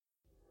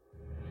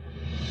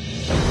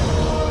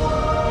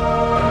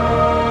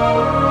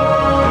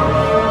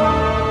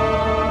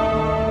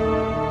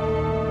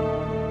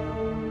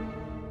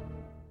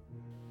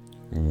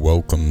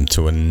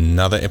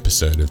another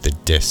episode of the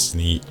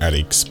Destiny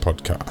Addicts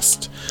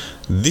podcast.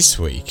 This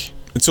week,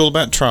 it's all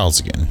about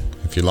trials again.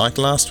 If you liked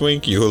last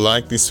week, you'll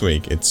like this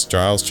week. It's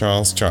trials.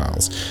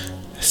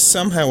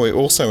 Somehow we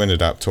also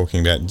ended up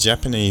talking about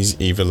Japanese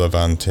Eva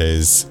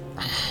Levantes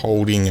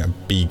holding a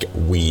big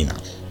wiener.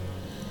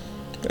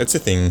 It's a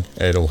thing.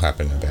 It'll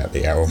happen about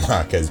the hour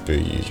mark as per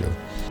usual.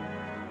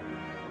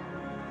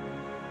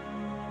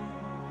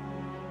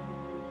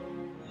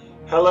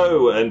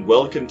 Hello and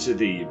welcome to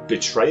the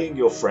Betraying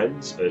Your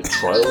Friends at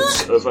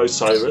Trials of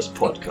Osiris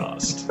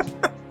podcast.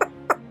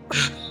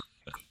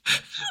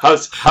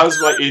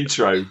 How's my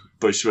intro,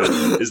 Bushman?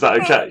 Is that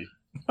okay?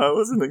 I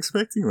wasn't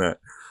expecting that.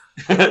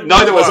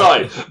 Neither was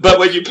I. But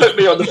when you put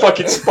me on the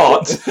fucking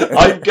spot,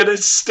 I'm gonna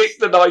stick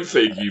the knife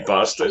in, you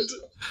bastard.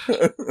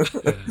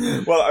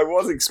 Well, I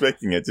was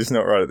expecting it, just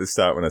not right at the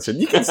start when I said,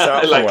 you can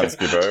start for once,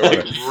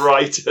 Gibbo.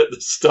 Right at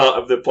the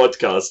start of the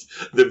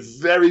podcast, the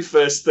very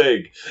first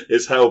thing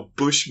is how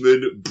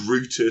Bushman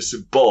Brutus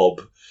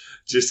Bob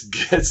just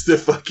gets the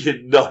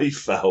fucking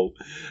knife out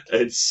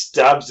and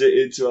stabs it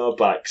into our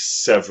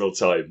backs several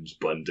times,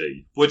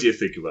 Bundy. What do you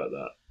think about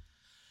that?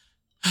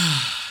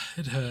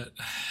 It hurt.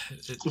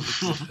 It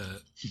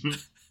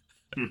hurt.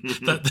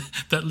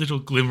 that little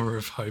glimmer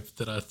of hope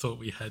that I thought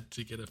we had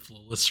to get a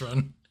flawless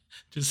run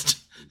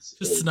just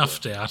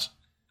snuffed out.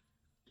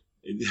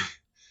 It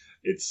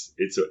was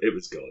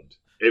gone.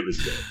 It was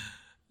gone.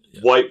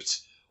 Yeah.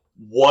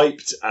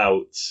 Wiped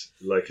out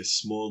like a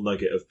small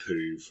nugget of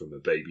poo from a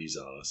baby's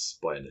arse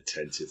by an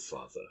attentive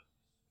father.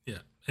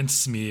 Yeah, and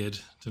smeared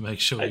to make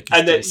sure you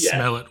can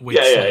smell it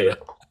weeks later.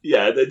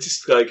 Yeah, they're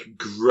just like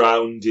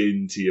ground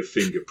into your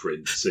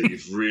fingerprints, so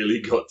you've really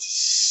got to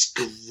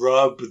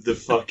scrub the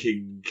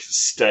fucking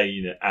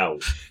stain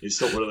out.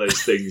 It's not one of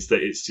those things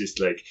that it's just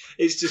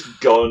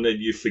gone and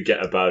you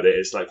forget about it.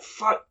 It's like,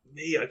 fuck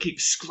me, I keep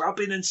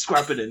scrubbing and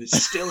it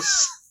still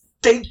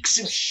stinks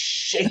of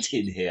shit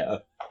in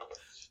here.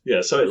 Yeah,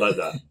 something like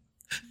that.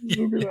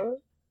 Look at that.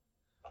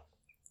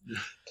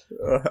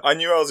 I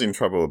knew I was in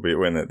trouble a bit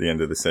when at the end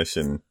of the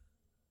session,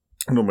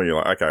 normally you're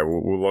like, okay,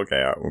 we'll log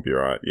out, we'll be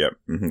alright, yep.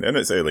 Mm-hmm. And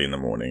it's early in the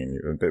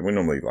morning, but we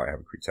normally like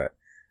have a quick chat.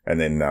 And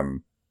then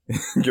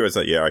Joe's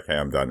like, yeah, okay,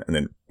 I'm done. And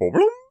then,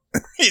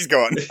 he's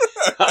gone.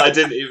 I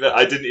didn't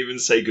even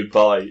say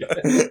goodbye.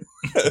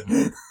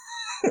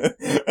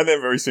 And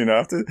then very soon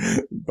after,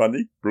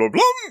 Bundy, blum.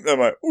 I'm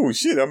like, oh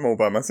shit, I'm all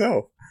by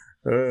myself.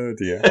 Oh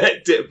dear.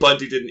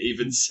 Bundy didn't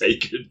even say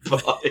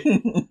goodbye.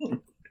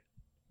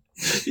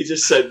 He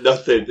just said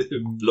nothing.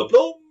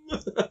 Blum.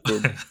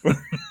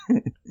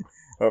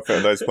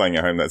 For those playing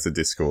at home, that's a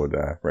Discord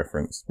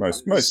reference.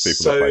 Most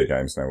people that play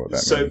games know what that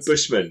means.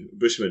 So,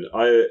 Bushman,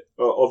 I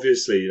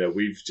obviously,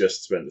 we've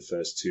just spent the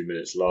first 2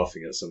 minutes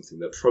laughing at something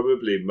that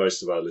probably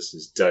most of our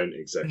listeners don't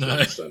exactly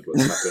understand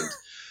what's happened.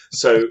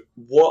 So,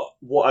 what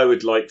I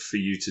would like for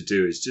you to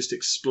do is just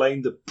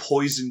explain the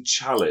poison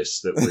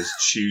chalice that was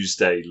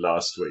Tuesday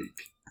last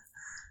week.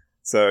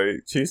 So,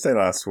 Tuesday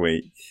last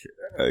week,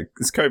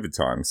 it's COVID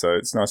time, so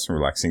it's nice and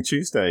relaxing.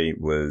 Tuesday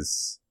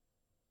was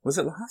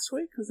it last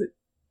week? Was it?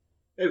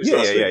 It was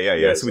last week.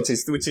 Yeah. So which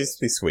is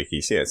this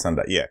weekish, yeah,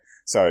 Sunday, yeah.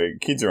 So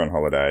kids are on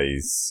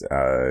holidays.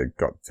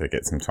 Got to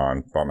get some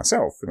time by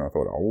myself, and I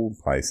thought I'll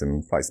play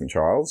some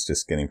trials,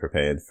 just getting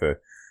prepared for.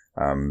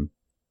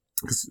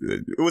 Because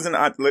it was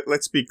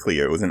let's be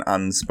clear, it was an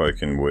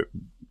unspoken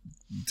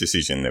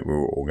decision that we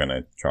were all going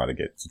to try to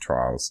get to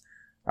trials,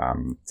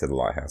 to the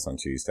lighthouse on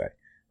Tuesday.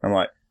 I'm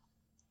like,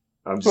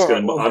 I'm just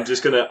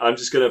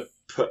gonna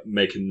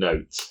make a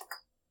note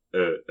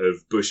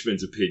of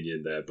Bushman's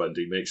opinion there,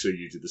 Bundy. Make sure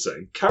you do the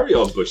same. Carry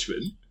on,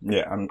 Bushman.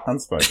 Yeah,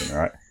 unspoken,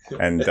 right?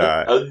 And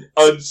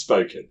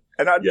unspoken.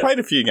 And I'd played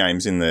a few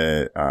games in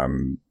the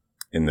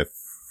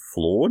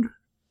flawed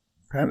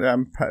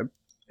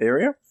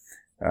area,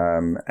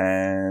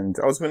 and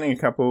I was winning a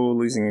couple,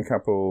 losing a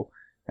couple,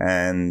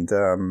 and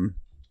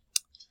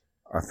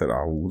I thought,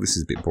 oh, this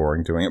is a bit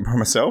boring doing it by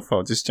myself.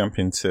 I'll just jump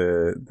into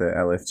the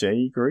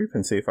LFG group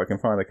and see if I can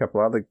find a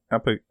couple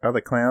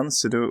other clowns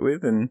to do it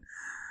with, and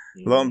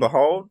lo and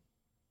behold,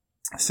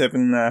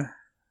 7 games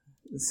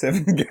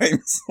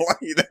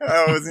later,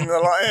 I was in the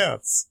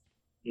lighthouse.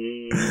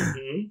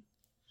 Mm-hmm.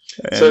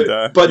 And, so,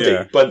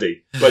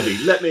 Bundy,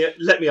 let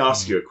me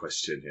ask you a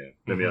question here.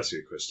 Let me ask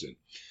you a question.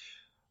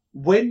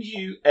 When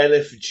you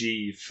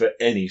LFG for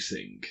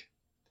anything,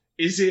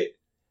 is it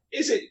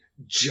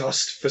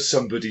just for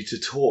somebody to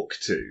talk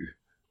to?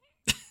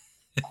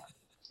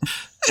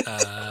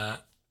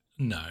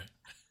 No.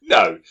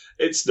 No,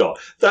 it's not.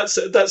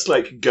 That's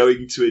like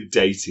going to a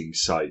dating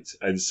site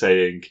and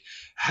saying,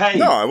 "Hey,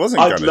 no, I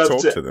wasn't going to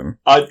talk to them.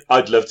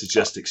 I'd love to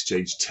just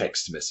exchange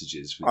text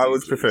messages with you." I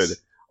would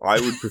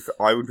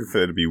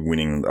prefer to be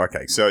winning.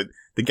 Okay, so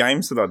the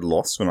games that I'd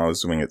lost when I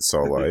was doing it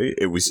solo,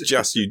 it was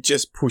just you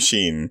just push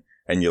in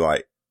and you're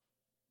like,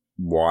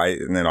 why?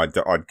 And then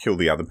I'd kill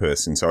the other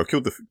person. So I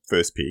killed the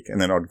first pick,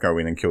 and then I'd go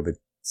in and kill the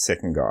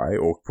second guy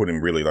or put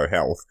him really low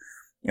health,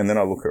 and then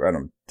I look around,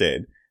 I'm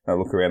dead. And I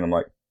look around, I'm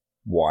like,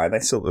 why they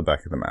still at the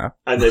back of the map.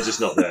 And they're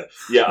just not there.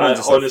 Yeah,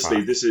 honestly,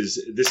 like, this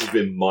has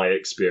been my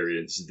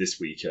experience this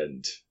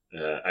weekend,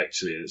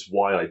 actually, and it's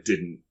why I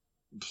didn't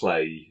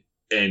play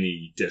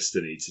any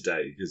Destiny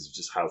today, because of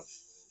just how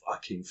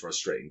fucking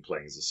frustrating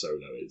playing as a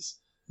solo is.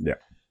 Yeah.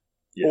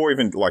 Or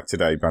even like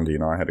today, Bundy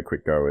and I had a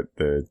quick go at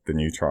the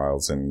new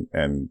trials, and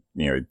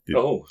you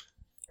know,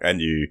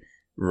 and you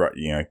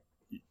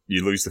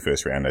you lose the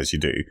first round as you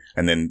do,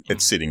 and then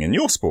it's sitting in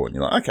your spawn. And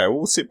you're like, okay, well,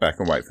 we'll sit back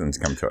and wait for them to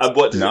come to us. And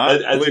what?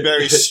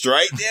 Blueberry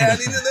straight down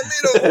into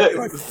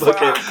the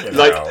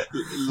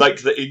middle.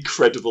 Like the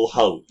Incredible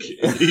Hulk.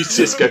 He's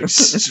just going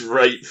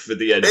straight for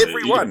the enemy.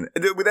 Everyone,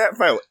 without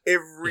fail,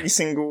 every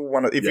single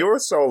one. If you're a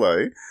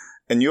solo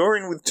and you're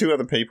in with two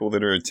other people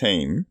that are a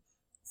team,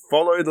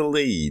 follow the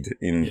lead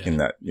in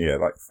that. Yeah,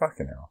 like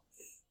fucking hell.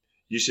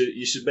 You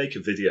should make a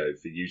video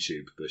for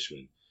YouTube,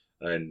 Bushman,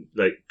 and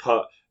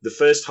the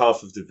first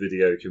half of the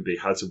video can be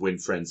how to win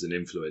friends and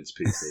influence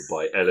people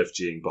by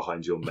LFGing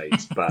behind your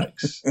mates'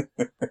 backs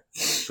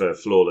for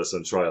flawless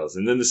on trials,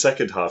 and then the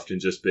second half can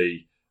just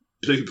be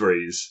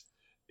Blueberries.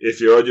 If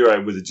you're on your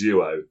own with a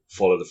duo,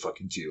 follow the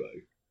fucking duo.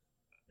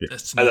 Yeah.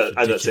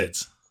 That's it,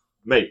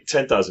 mate.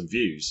 10,000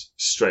 views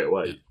straight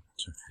away.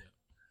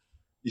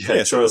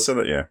 Yeah, trials so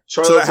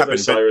that of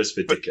Osiris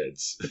for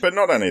dickheads. But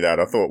not only that,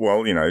 I thought,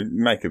 well, you know,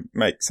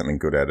 make something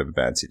good out of a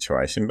bad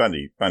situation.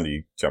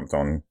 Bundy jumped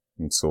on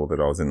and saw that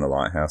I was in the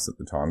lighthouse at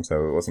the time,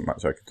 so it wasn't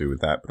much I could do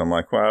with that. But I'm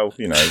like, well,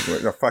 you know,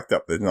 I fucked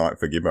up the night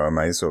for Gibbo. I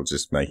may as well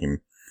just make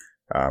him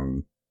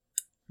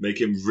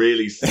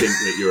really think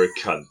that you're a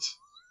cunt.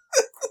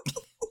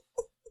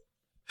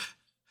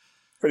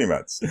 Pretty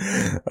much.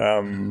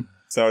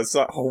 So it's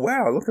like, oh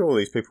wow, look at all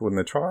these people in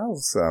the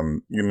trials,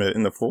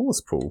 in the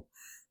flawless pool.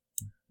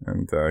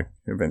 And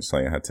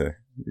eventually I had to,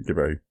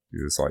 Gibbo,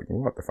 he was like,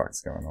 what the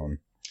fuck's going on?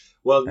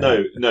 Well,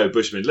 no,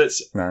 Bushman,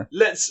 let's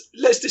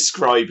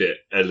describe it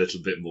a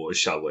little bit more,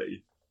 shall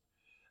we?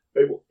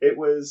 It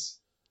was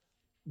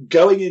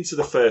going into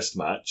the first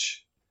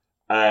match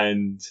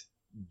and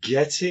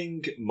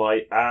getting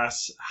my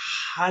ass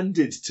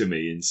handed to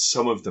me in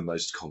some of the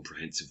most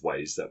comprehensive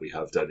ways that we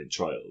have done in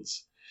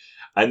trials.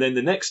 And then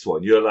the next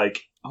one, you're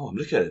like, oh, I'm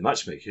looking at the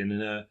matchmaking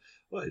and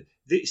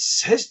it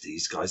says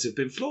these guys have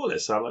been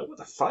flawless. I'm like, what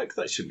the fuck?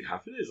 That shouldn't be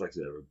happening. It's like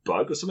they're a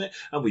bug or something.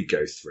 And we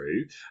go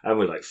through and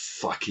we're like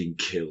fucking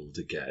killed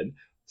again.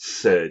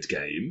 Third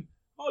game.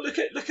 Oh, look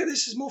at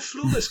this is more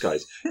flawless,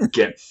 guys.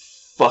 Get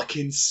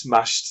fucking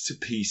smashed to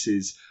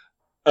pieces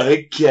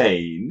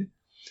again.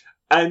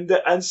 And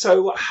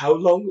so how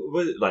long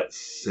was it? Like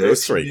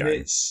 30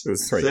 minutes? It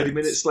was 3 30 games.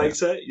 Minutes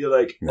later, you're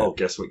like, oh,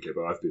 guess what,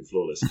 Gibbo? I've been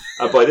flawless.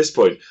 And by this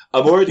point,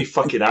 I'm already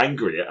fucking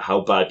angry at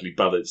how badly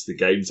balanced the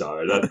games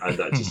are, and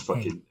that just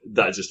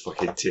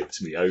fucking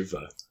tipped me over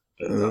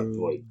at that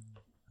point.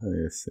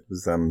 Yes, it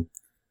was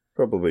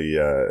probably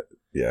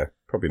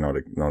probably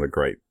not a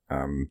great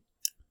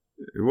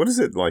what is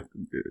it like?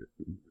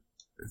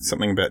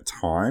 Something about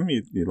time?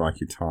 You like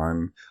your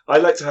time? I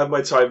like to have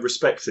my time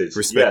respected.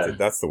 Respected,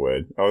 that's the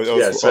word. I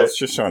was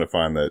just trying to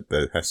find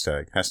the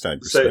hashtag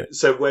respect.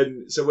 So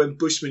when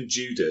Bushman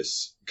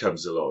Judas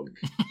comes along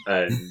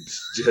and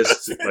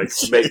just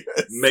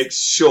makes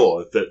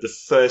sure that the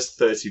first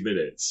 30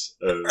 minutes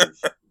of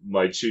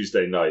my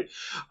Tuesday night,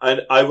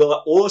 and I will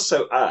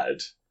also add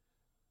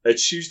a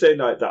Tuesday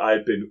night that I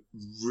had been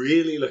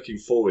really looking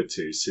forward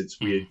to since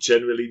we had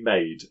generally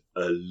made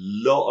a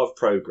lot of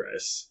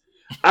progress.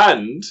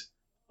 And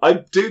I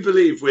do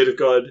believe we'd have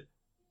gone,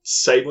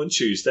 same on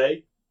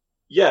Tuesday.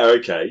 Yeah,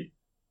 okay.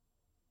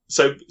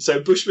 So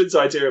Bushman's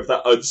idea of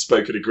that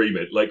unspoken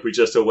agreement, like we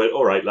just all went,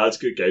 all right, lads,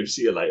 good game,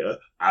 see you later.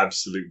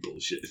 Absolute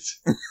bullshit.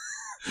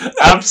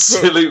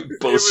 Absolute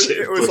bullshit.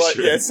 It was like,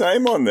 yeah,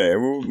 same on there.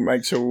 We'll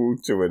make sure we'll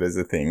do it as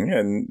a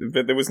thing.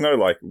 But there was no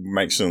like,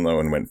 make sure no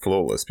one went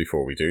flawless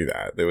before we do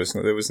that. There was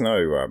no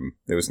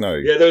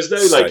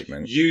like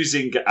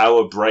using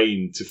our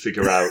brain to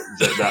figure out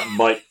that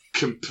might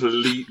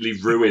completely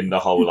ruin the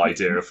whole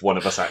idea if one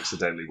of us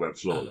accidentally went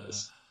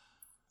flawless.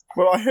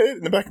 Well, I heard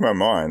in the back of my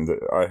mind that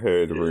I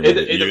heard a rumor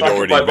that you'd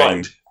already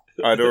been.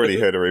 I'd already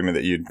heard a rumor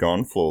that you'd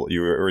gone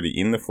you were already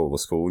in the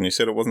flawless pool, and you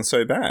said it wasn't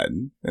so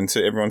bad, and so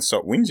everyone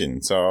stopped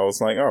whinging. So I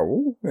was like,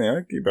 oh,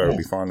 well, Gibbo will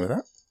be fine with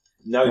that.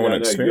 No.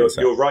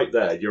 You're right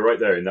there. You're right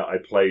there in that I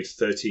played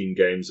 13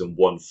 games and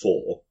won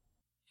 4.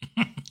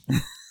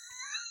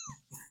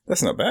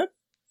 That's not bad.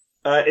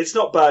 It's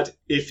not bad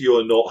if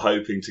you're not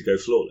hoping to go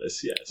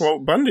flawless, yes. Well,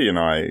 Bundy and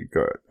I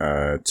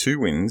got 2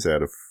 wins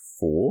out of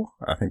 4,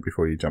 I think,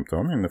 before you jumped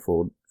on in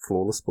the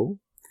flawless pool.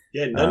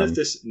 Yeah, none of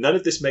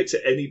this makes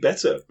it any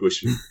better,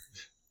 Bushman.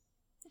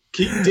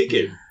 Keep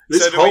digging.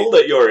 This hole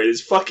that you're in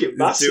is fucking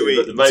massive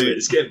at the moment.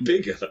 It's getting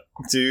bigger.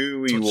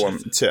 Do we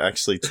want to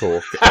actually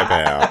talk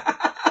about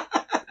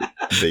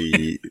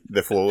the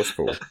flawless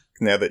pool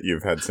now that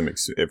you've had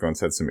everyone's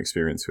had some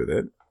experience with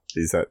it?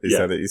 Is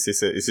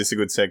this a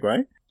good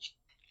segue?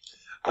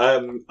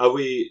 Are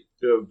we,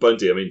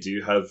 Bundy? I mean, do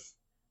you have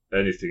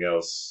anything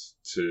else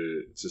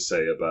to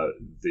say about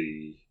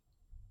the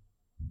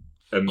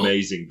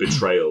amazing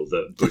betrayal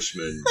that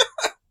Bushman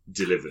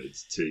delivered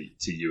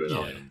to you and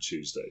I Yeah. on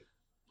Tuesday.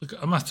 Look,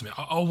 I must admit,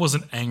 I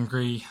wasn't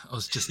angry. I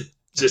was just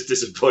Just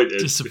disappointed.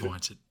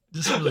 disappointed.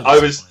 Just really I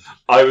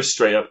disappointed. was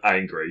straight up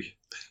angry.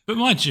 But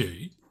mind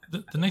you,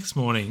 the next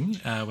morning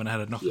when I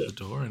had a knock Yeah. at the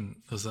door and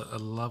there was a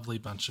lovely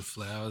bunch of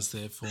flowers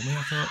there for me,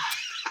 I thought,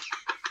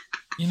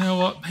 you know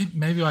what,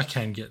 maybe I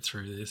can get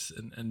through this,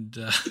 and and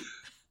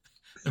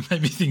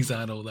maybe things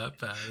aren't all that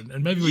bad,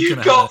 and maybe we You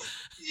can got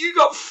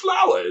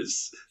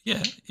flowers,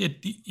 yeah.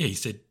 He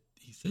said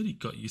he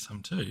got you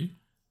some too.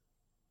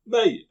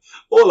 mate.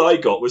 All I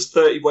got was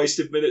 30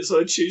 wasted minutes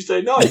on a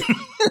Tuesday night.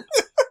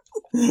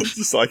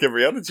 Just like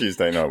every other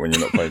Tuesday night when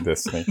you're not playing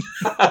Destiny.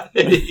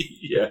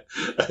 Yeah,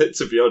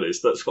 to be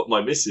honest, that's what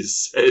my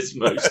missus says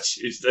most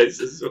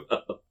Tuesdays as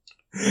well.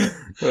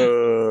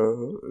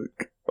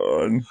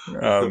 God.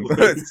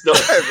 It's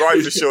not-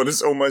 Right for sure.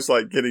 It's almost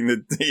like getting the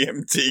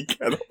DMT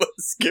catalyst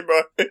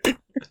skimmer.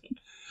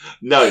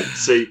 No,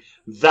 see,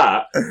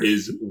 that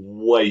is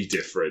way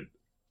different.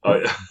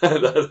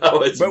 That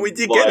was But we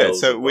did get it,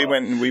 miles so we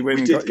apart. went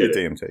and did got your get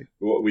it. DMT.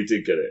 Well, we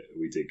did get it.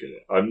 We did get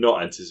it. I'm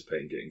not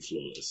anticipating getting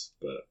flawless,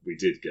 but we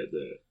did get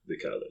the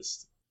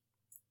catalyst.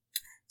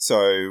 So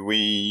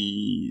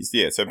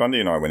so Bundy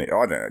and I went.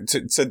 I don't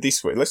know. So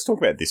this week, let's talk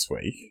about this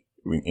week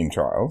in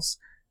trials.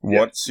 Yeah.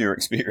 What's your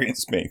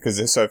experience been?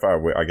 Because so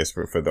far, I guess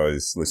for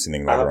those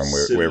listening later on,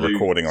 we're Absolute.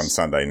 recording on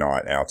Sunday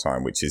night our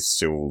time, which is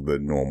still the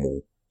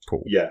normal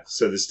pool. Yeah,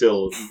 so there's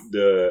still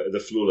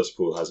the flawless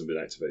pool hasn't been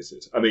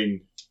activated. I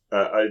mean,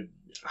 I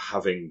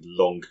having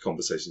long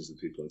conversations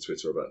with people on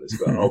Twitter about this,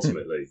 but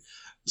ultimately,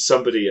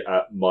 somebody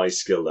at my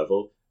skill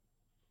level,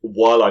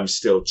 while I'm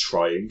still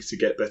trying to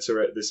get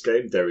better at this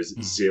game, there is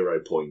 0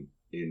 point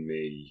in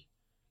me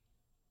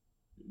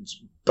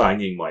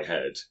banging my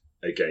head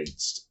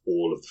against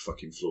all of the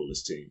fucking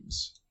flawless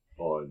teams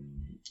on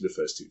the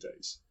first 2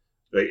 days.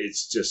 Like,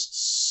 it's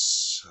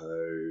just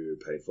so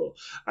painful,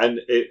 and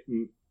it.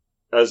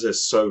 As a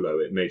solo,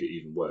 it made it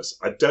even worse.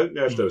 I don't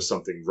know if there was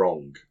something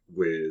wrong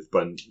with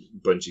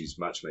Bungie's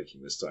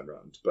matchmaking this time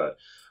round, but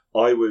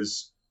I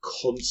was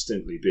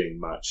constantly being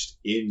matched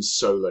in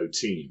solo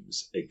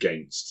teams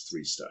against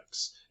 3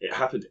 stacks. It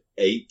happened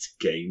 8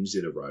 games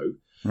in a row,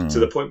 to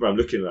the point where I'm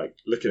looking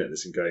at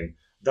this and going,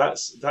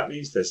 that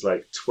means there's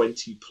like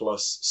 20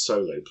 plus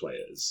solo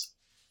players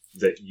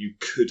that you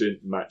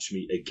couldn't match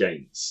me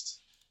against.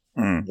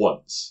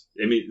 Once.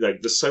 I mean,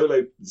 like the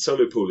solo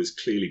pool is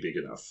clearly big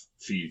enough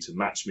for you to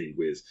match me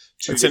with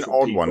 2 It's an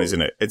different odd people. one, isn't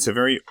it? It's a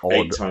very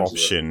odd times in a row.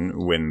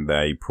 option when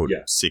they put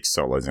Yeah. 6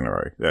 solos in a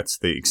row. That's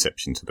the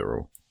exception to the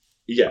rule.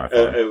 Yeah, I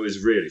find. it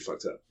was really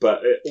fucked up.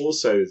 But it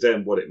also,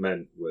 then what it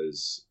meant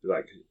was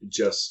like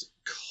just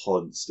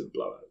constant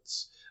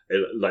blowouts.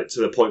 Like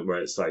to the point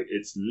where it's like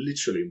it's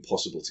literally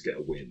impossible to get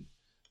a win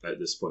at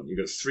this point. You've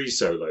got 3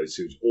 solos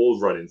who all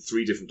run in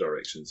 3 different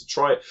directions.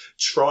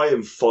 Try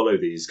and follow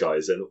these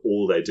guys, and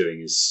all they're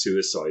doing is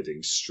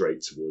suiciding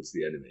straight towards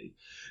the enemy.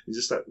 You're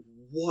just like,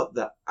 what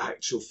the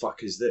actual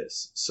fuck is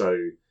this? So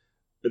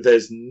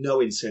there's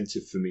no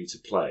incentive for me to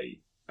play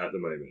at the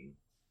moment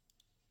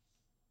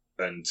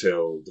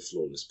until the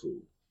flawless pool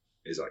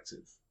is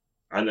active.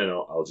 And then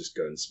I'll just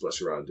go and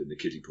splash around in the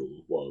kiddie pool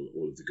while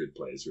all of the good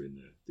players are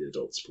in the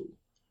adults pool.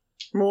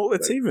 Well,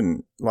 it's Like-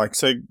 even like,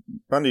 so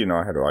Bundy and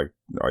I had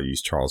I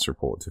used Trials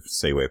Report to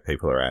see where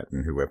people are at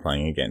and who we're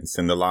playing against.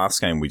 And the last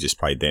game we just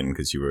played then,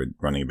 because you were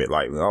running a bit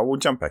late, we'll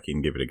jump back in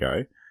and give it a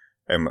go.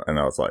 And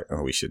I was like,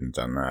 we shouldn't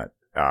have done that.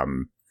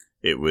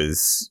 It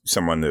was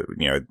someone that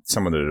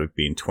had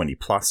been 20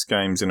 plus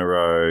games in a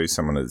row,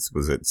 someone that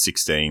was at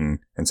 16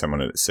 and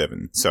someone at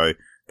 7. So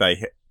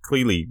they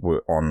clearly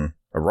were on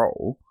a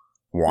roll.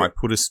 Why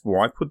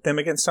put them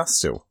against us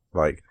still?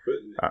 Like,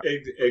 But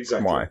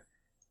exactly. why?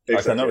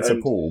 Like, I know it's a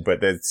pool,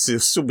 but there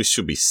still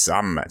should be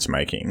some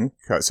matchmaking.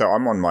 So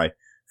I'm on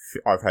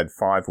I've had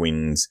 5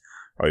 wins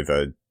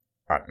over,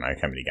 I don't know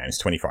how many games,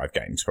 25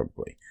 games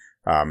probably.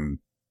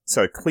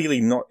 So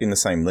clearly not in the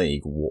same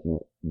league.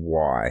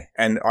 Why?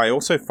 And I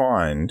also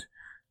find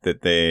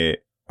that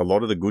a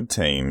lot of the good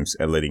teams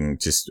are letting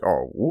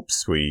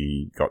whoops,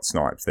 we got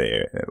sniped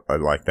there.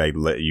 Like they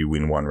let you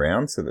win 1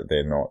 round so that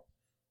they're not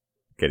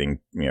getting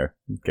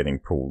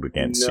pulled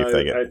against if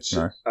they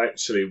get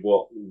actually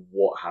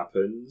what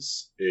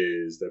happens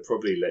is they're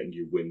probably letting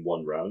you win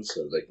 1 round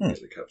so they can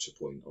get the capture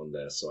point on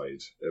their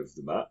side of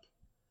the map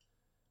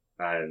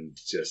and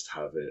just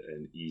have it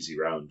an easy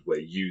round where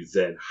you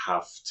then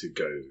have to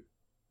go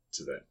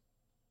to them.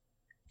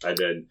 And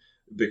then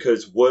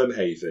because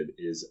Wormhaven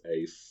is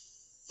a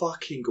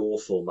fucking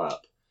awful map,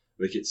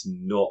 like it's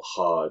not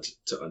hard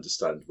to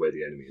understand where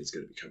the enemy is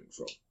going to be coming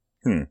from.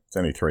 It's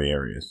only 3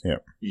 areas. Yeah.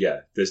 Yeah,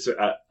 there's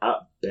at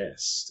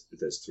best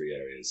there's 3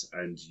 areas,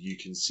 and you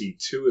can see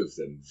 2 of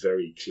them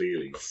very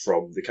clearly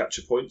from the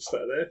capture points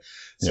that are there.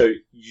 So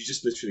you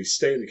just literally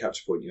stay in the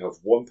capture point. You have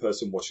 1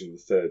 person watching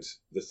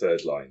the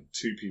third line,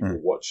 2 people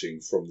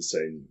watching from the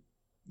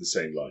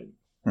same line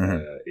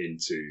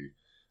into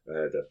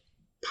the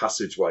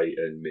passageway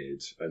and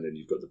mid, and then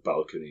you've got the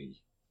balcony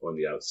on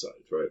the outside,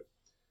 right?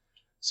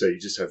 So you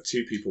just have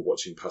two people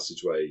watching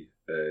passageway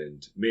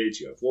and mid.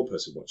 You have one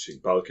person watching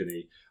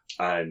balcony,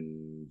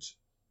 and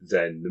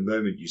then the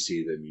moment you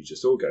see them, you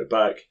just all go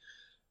back.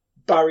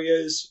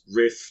 Barriers,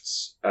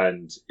 rifts,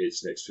 and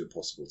it's next to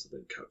impossible to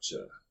then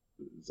capture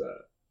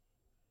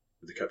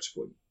the capture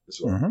point as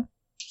well. Mm-hmm.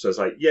 So it's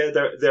like, yeah,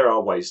 there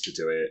are ways to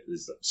do it.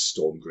 There's like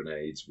storm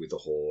grenades with the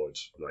horde,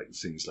 like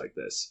things like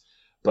this.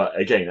 But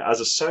again, as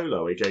a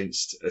solo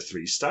against a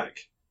 3-stack,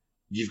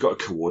 you've got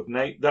to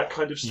coordinate that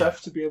kind of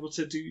stuff to be able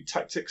to do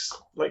tactics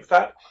like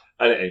that,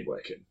 and it ain't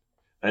working.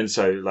 And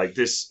so, like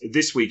this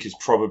week is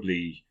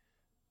probably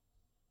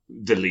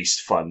the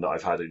least fun that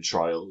I've had in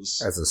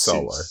Trials as a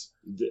solo.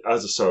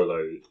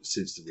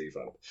 Since the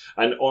revamp.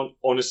 And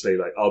honestly,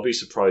 like I'll be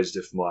surprised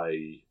if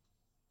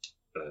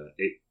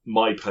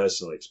my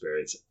personal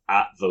experience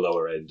at the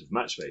lower end of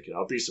matchmaking,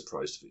 I'll be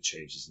surprised if it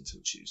changes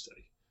until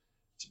Tuesday,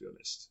 to be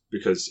honest,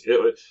 because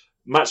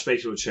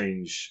matchmaking will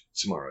change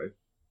tomorrow.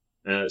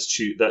 That's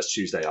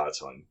Tuesday our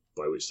time,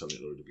 by which time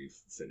it'll already be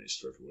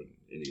finished for everyone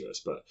in the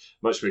US. But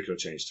matchmaking will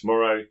change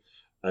tomorrow,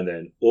 and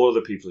then all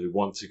the people who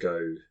want to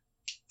go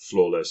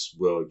flawless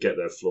will get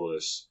their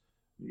flawless,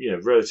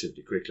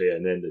 relatively quickly,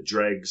 and then the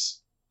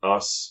dregs,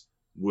 us,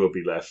 will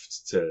be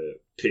left to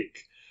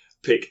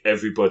pick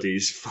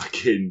everybody's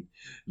fucking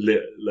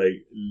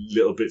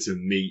little bits of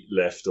meat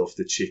left off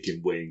the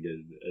chicken wing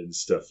and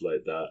stuff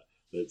like that.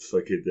 That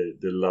fucking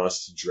the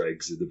last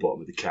dregs at the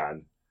bottom of the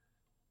can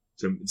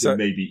to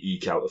maybe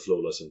eke out a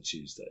flawless on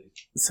Tuesday.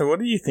 So what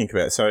do you think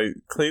about it? So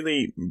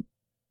clearly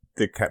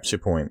the capture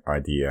point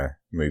idea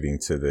moving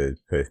to the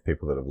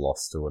people that have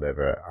lost or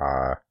whatever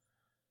are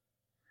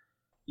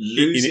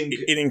losing.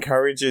 It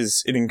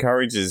encourages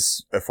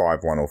a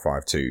 5-1 or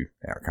 5-2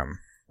 outcome.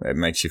 It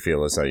makes you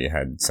feel as though you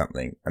had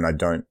something, and I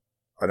don't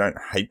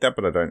hate that,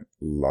 but I don't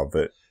love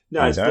it.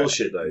 No, it's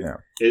bullshit though. Yeah.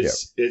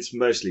 It's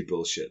mostly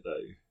bullshit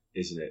though,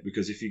 isn't it?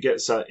 Because if you get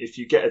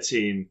a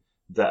team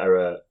that are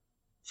a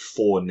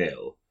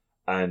 4-0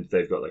 and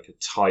they've got like a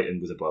Titan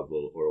with a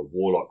bubble or a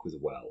Warlock with a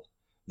well,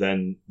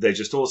 then they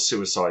just all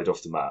suicide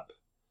off the map.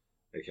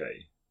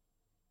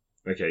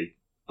 Okay.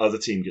 Other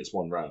team gets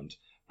one round.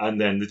 And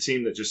then the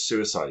team that just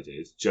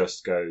suicided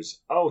just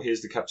goes, oh,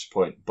 here's the capture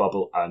point,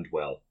 bubble and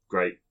well.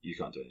 Great, you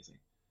can't do anything.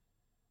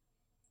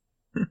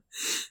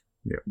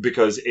 Yeah.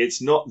 Because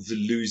it's not the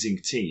losing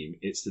team,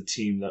 it's the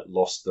team that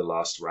lost the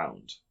last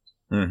round.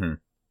 Mm-hmm.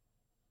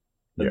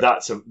 And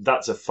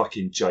that's a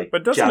fucking gigantic.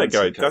 But doesn't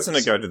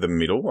it go to the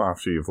middle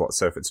after you've lost?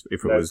 So if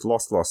it was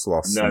lost,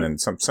 no. and then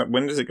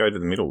when does it go to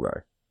the middle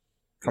though?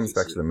 Comes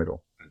back to the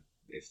middle.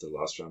 If the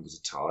last round was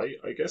a tie,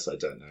 I guess, I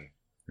don't know.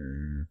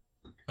 Mm.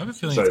 I have a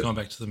feeling it's gone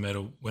back to the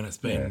middle when it's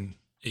been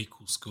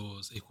equal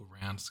scores, equal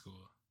round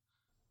score.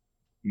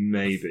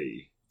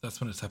 Maybe that's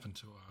when it's happened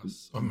to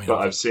us. I mean, but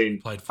I've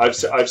seen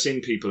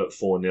people at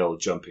 4-0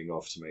 jumping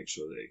off to make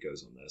sure that it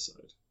goes on their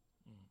side.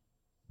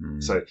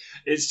 Mm. So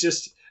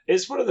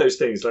it's one of those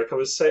things. Like I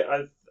was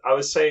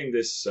saying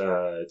this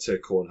to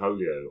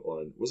Cornholio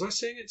on. Was I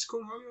saying it to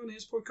Cornholio on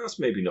his podcast?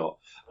 Maybe not.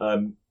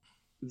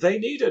 They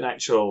need an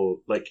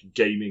actual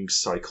gaming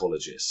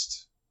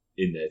psychologist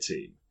in their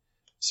team,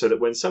 so that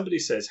when somebody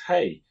says,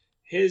 "Hey,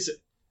 here's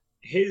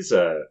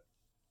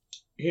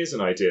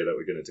an idea that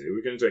we're going to do.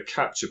 We're going to do a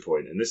capture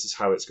point, and this is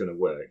how it's going to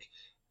work."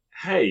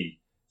 Hey,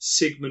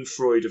 Sigmund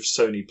Freud of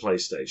Sony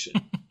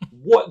PlayStation,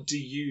 what do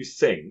you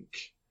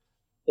think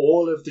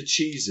all of the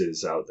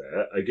cheesers out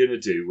there are going to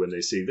do when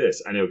they see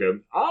this? And he'll go,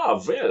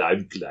 well,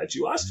 I'm glad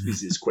you asked me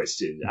this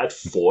question. At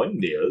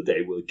 4-0,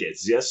 they will get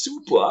their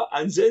super,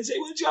 and then they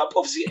will jump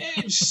off the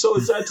edge, so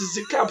that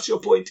the capture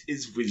point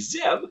is with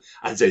them,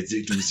 and then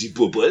they do the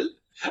bubble,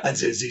 and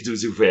then they do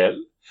the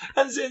well.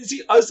 And then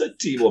the other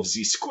team of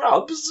the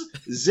scrubs,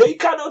 they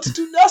cannot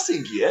do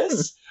nothing,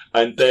 yes?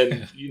 And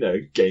then,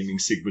 gaming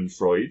Sigmund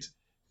Freud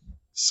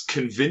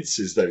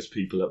convinces those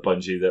people at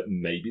Bungie that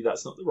maybe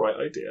that's not the right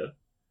idea,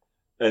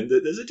 and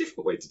that there's a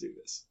different way to do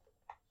this.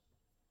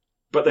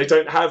 But they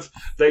don't have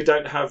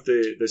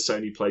the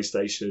Sony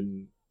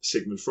PlayStation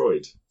Sigmund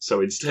Freud,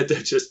 so instead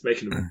they're just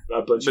making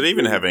a bunch. But of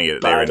even having it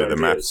at their end of the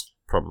ideas. map's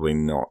probably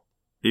not.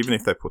 Even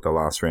if they put the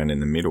last round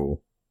in the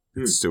middle.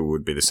 It still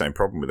would be the same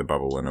problem with a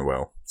bubble and a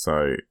well.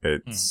 So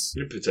it's...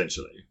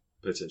 Potentially.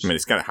 I mean,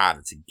 it's kind of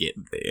harder to get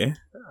there.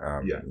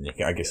 I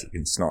guess you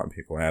can snipe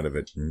people out of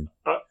it. And...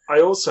 I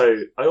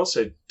also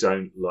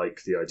don't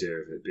like the idea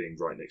of it being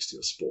right next to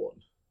your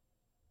spawn,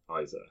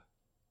 either.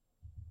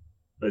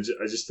 I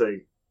just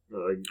think...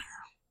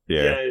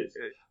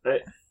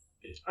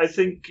 I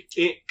think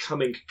it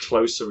coming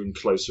closer and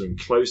closer and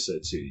closer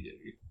to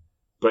you,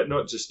 but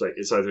not just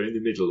it's either in the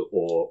middle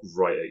or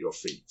right at your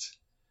feet.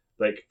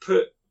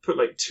 Put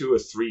 2 or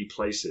 3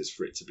 places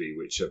for it to be,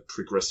 which are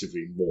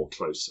progressively more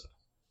closer.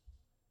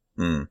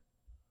 Mm.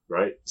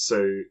 Right?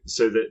 So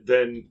that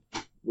then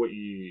what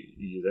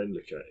you then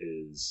look at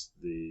is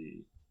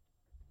the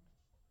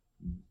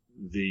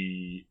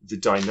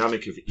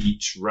dynamic of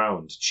each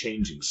round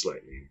changing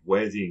slightly,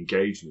 where the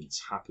engagements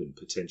happen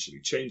potentially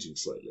changing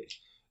slightly.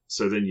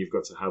 So then you've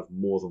got to have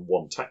more than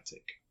one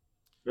tactic.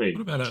 I mean,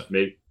 what about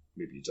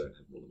maybe you don't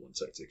have more than one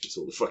tactic. It's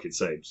all the fucking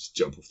same. Just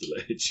jump off the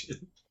ledge.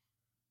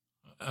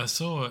 I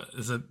saw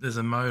there's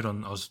a mode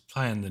on. I was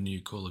playing the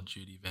new Call of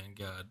Duty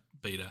Vanguard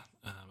beta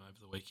over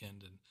the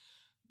weekend, and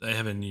they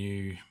have a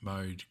new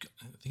mode.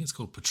 I think it's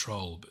called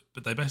Patrol,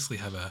 but they basically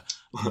have a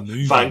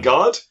moving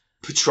Vanguard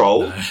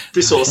Patrol. No.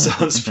 This all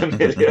sounds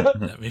familiar.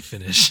 Let me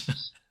finish.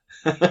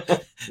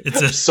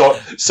 It's a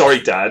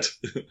sorry, Dad.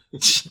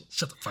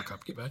 Shut the fuck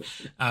up, Gibbo.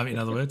 In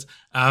other words,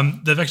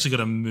 they've actually got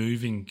a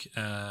moving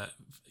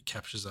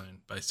capture zone,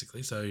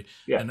 basically. So,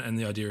 and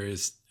the idea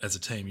is, as a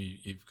team,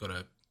 you've got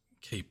to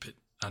keep it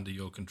under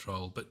your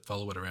control, but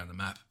follow it around the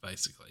map,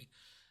 basically.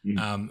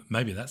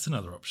 Maybe that's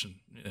another option.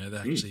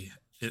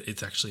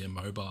 It's actually a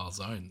mobile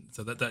zone,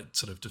 so that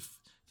sort of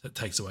that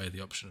takes away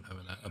the option of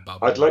having a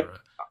bubble.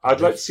 I'd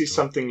like to see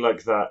something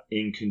like that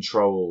in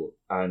Control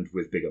and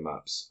with bigger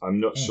maps. I'm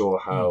not sure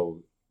how,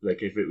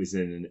 like, if it was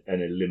in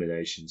an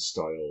elimination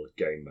style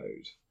game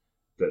mode,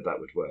 that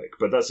would work.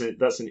 But that's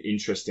an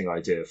interesting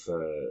idea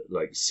for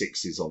like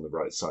sixes on the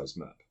right size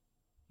map.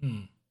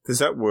 Does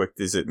that work?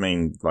 Does it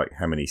mean like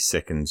how many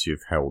seconds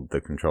you've held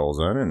the control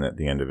zone, and at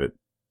the end of it,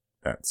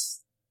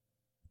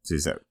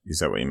 is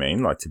that what you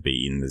mean? Like to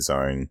be in the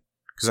zone?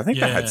 Because I think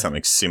they had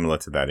something similar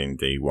to that in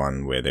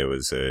D1, where there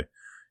was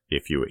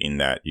if you were in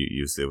that,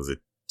 there was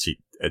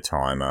a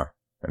timer,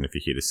 and if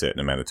you hit a certain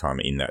amount of time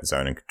in that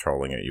zone and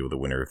controlling it, you were the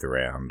winner of the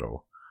round.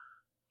 Or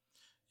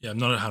I'm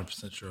not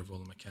 100% sure of all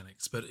the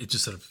mechanics, but it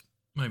just sort of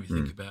made me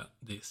think about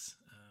this.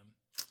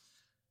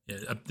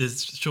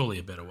 There's surely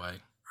a better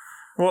way.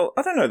 Well,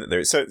 I don't know that there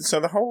is. So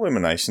the whole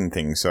elimination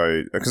thing,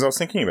 because I was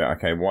thinking about,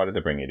 okay, why did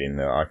they bring it in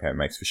there? Okay, it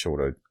makes for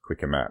shorter,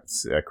 quicker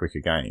maps, quicker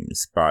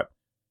games. But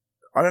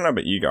I don't know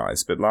about you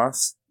guys, but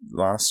last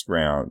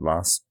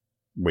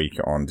week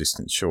on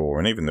Distant Shore,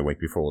 and even the week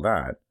before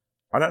that,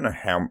 I don't know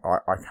how,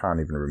 I can't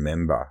even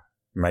remember,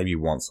 maybe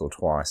once or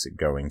twice it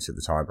going to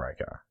the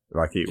tiebreaker.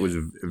 Like, it was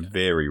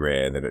very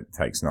rare that it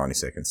takes 90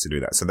 seconds to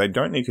do that. So they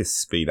don't need to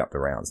speed up the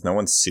rounds. No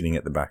one's sitting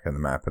at the back of the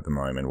map at the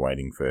moment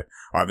waiting for...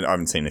 I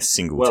haven't seen a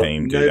single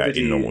team do that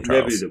in normal trials.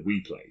 Nobody that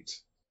we played.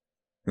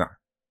 No.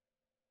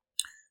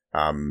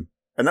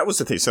 And that was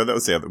the thing. So that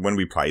was the other... When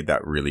we played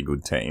that really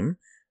good team,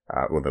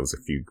 there was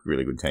a few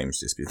really good teams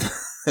just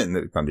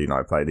that Bundy and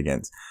I played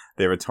against.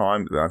 There are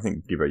times... I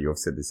think, Gibbo, you've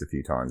said this a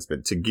few times,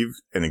 but to give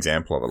an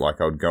example of it,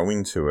 like I would go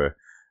into a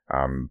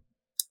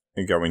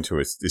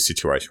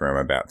situation where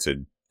I'm about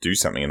to do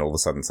something, and all of a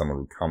sudden someone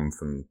would come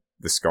from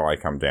the sky,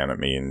 come down at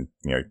me and,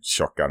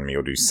 shotgun me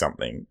or do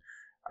something.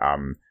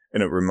 And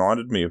it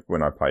reminded me of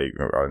when I play,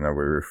 I know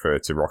we refer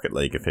to Rocket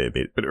League a fair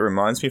bit, but it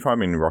reminds me if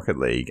I'm in Rocket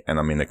League and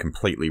I'm in a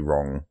completely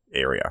wrong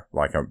area,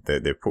 like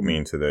they've put me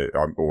into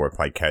or I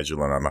play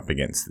casual and I'm up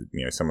against,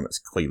 someone that's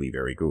clearly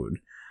very good.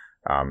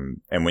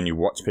 And when you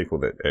watch people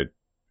that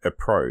are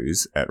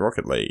pros at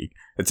Rocket League,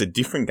 it's a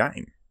different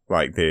game.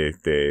 Like,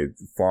 they're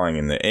flying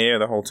in the air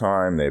the whole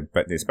time.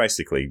 It's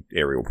basically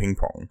aerial ping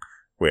pong,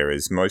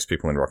 whereas most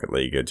people in Rocket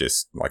League are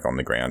just, like, on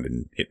the ground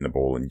and hitting the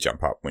ball and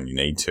jump up when you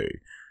need to.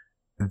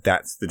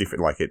 That's the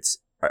difference. Like,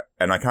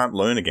 and I can't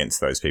learn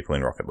against those people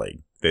in Rocket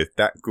League. They're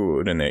that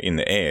good and they're in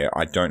the air.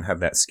 I don't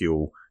have that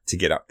skill to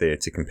get up there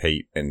to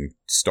compete and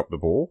stop the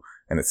ball.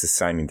 And it's the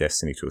same in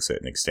Destiny to a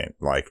certain extent.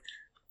 Like,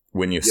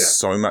 when you're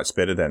so much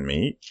better than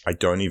me, I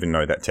don't even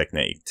know that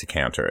technique to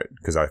counter it,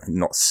 because I've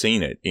not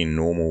seen it in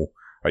normal...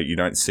 You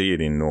don't see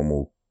it in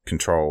normal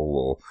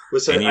Control or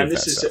any of that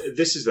stuff.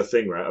 This is the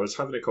thing, right? I was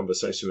having a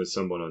conversation with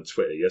someone on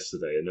Twitter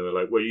yesterday, and they were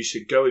like, well, you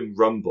should go in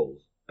Rumble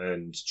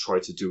and try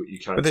to do what you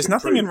can. But there's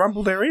nothing in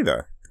Rumble there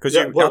either, because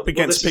you're up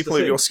against people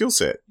of your skill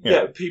set.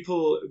 Yeah,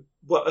 people...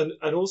 Well,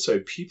 and also,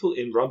 people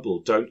in Rumble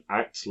don't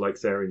act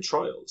like they're in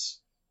Trials.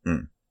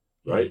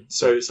 Right?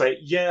 So it's like,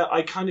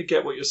 I kind of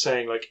get what you're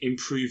saying, like,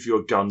 improve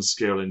your gun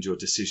skill and your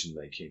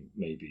decision-making,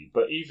 maybe.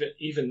 But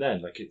even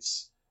then, like,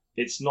 it's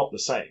not the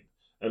same.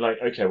 And like,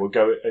 okay, we'll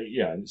go,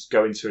 and it's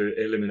go into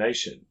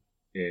elimination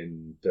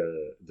in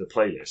the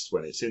playlist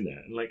when it's in there.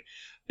 And like,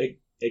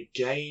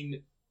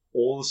 again,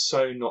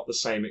 also not the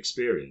same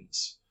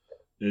experience.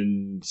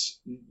 And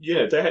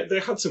they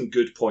had some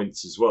good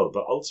points as well.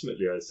 But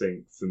ultimately, I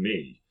think for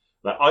me,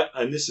 like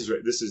this is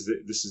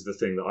the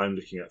thing that I'm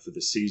looking at for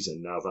the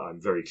season now that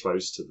I'm very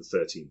close to the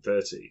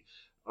 1330.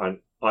 And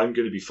I'm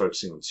going to be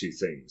focusing on two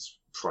things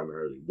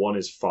primarily. One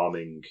is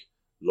farming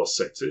lost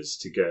sectors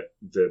to get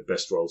the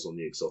best rolls on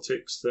the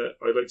exotics that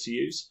I like to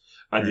use,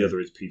 and the other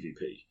is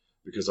PvP,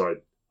 because I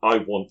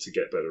want to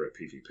get better at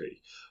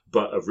PvP.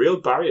 But a real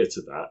barrier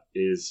to that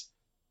is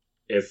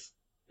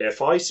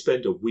if I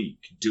spend a week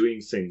doing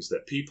things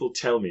that people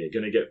tell me are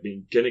going to get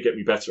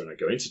me better, and I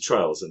go into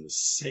trials and the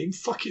same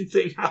fucking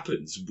thing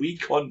happens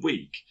week on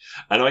week,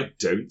 and I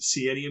don't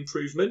see any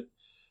improvement,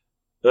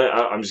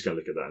 I'm just going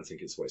to look at that and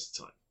think it's a waste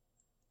of time.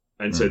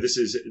 And so this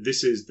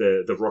is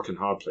the rock and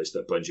hard place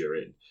that Bungie are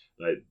in.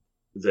 Like,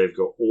 they've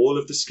got all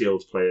of the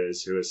skilled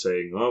players who are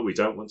saying, "Oh, we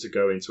don't want to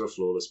go into a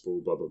flawless pool,"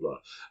 blah blah blah,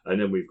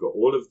 and then we've got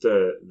all of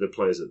the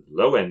players at the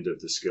low end of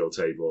the skill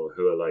table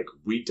who are like,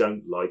 "We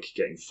don't like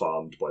getting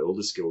farmed by all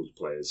the skilled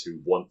players who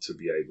want to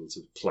be able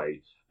to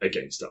play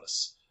against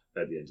us."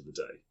 at the end of the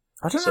day.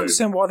 I don't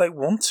understand why they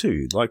want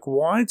to. Like,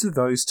 why do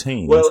those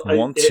teams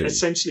want it to?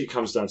 Essentially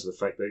comes down to the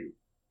fact that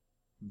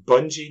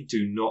Bungie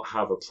do not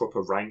have a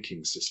proper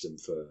ranking system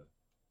for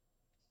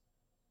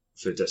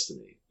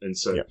Destiny. And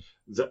so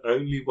the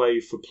only way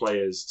for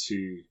players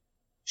to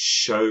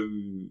show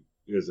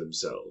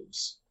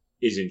themselves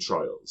is in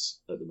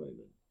trials at the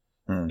moment.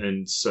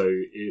 And so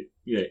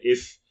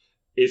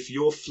if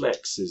your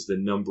flex is the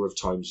number of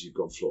times you've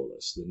gone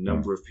flawless, the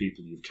number of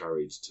people you've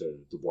carried to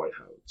the White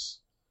House.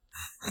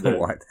 The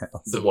White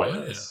House. The White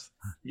House.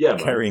 Yeah,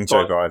 man. Carrying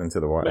Joe Biden to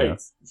the White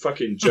House.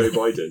 Fucking Joe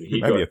Biden. Maybe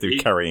you have to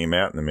carry him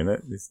out in a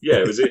minute.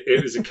 Yeah,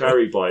 it was a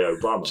carry by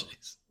Obama.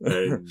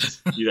 And,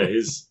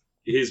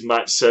 his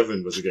match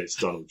 7 was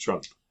against Donald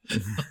Trump.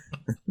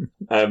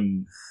 But,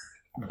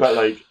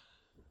 like,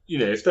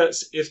 if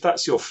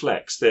that's your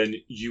flex, then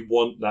you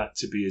want that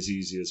to be as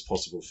easy as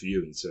possible for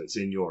you. And so it's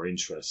in your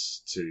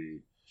interest to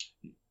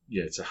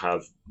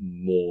have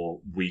more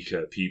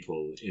weaker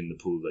people in the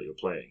pool that you're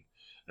playing.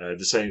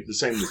 The same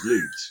with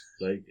loot.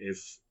 Like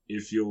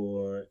if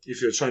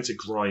you're trying to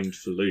grind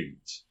for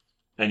loot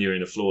and you're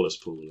in a flawless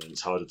pool and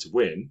it's harder to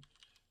win,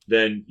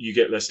 then you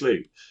get less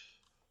loot.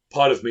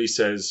 Part of me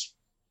says,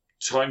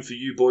 time for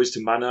you boys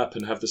to man up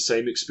and have the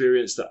same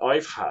experience that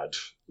I've had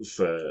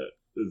for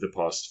the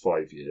past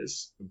 5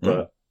 years.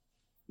 But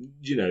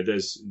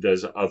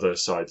there's other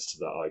sides to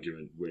that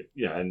argument.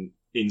 And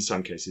in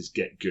some cases,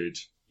 get good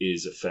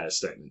is a fair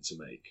statement to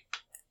make.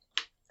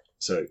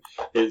 So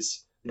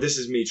this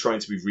is me trying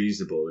to be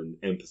reasonable and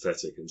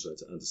empathetic and trying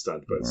to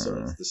understand both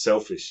sides. The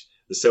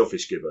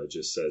selfish giver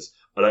just says,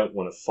 I don't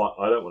want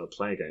to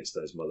play against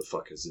those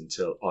motherfuckers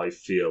until I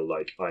feel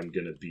like I'm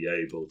going to be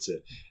able to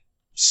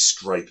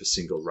scrape a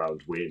single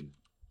round win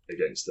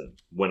against them.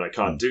 When I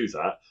can't do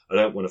that, I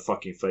don't want to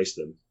fucking face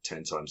them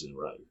 10 times in a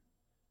row.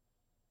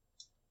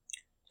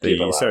 So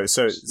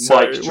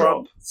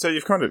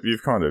you've kind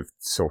of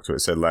talked to it.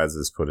 So Laz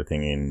has put a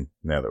thing in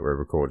now that we're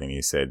recording.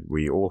 He said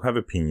we all have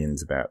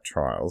opinions about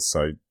trials.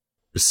 So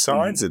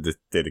besides a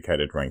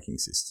dedicated ranking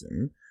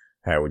system,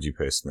 how would you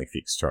personally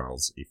fix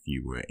trials if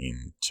you were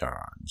in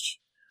charge?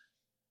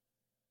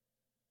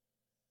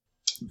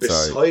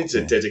 Besides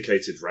a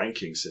dedicated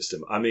ranking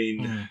system, I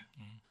mean,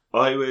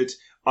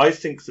 I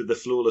think that the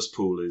flawless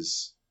pool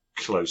is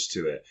close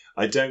to it.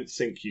 I don't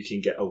think you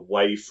can get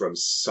away from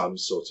some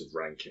sort of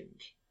ranking.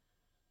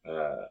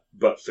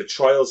 But for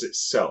trials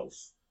itself,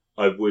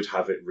 I would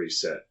have it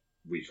reset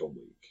week on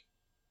week.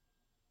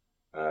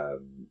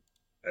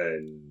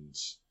 And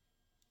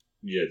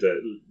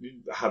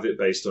have it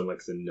based on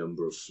like the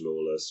number of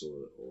flawless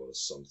or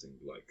something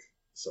like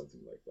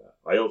that.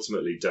 I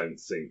ultimately don't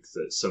think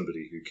that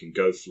somebody who can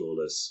go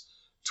flawless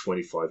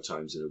 25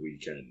 times in a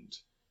weekend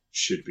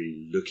should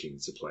be looking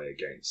to play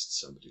against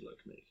somebody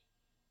like me.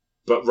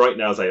 But right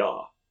now they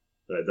are.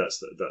 That's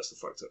the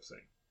fucked up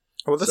thing.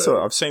 Well, that's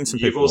what I've seen some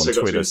people on Twitter.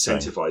 You've also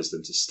got to incentivize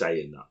them to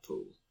stay in that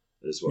pool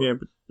as well. Yeah,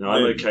 but now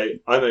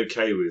I'm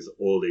okay with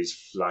all these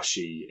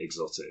flashy,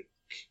 exotic,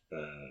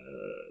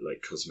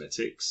 like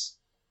cosmetics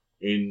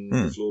in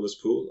the flawless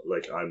pool.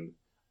 Like I'm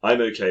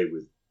okay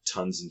with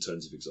tons and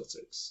tons of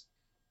exotics.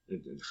 I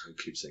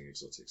keep saying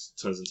exotics.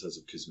 Tons and tons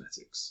of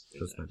cosmetics.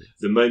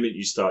 The moment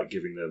you start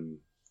giving them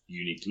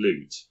unique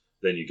loot,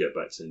 then you get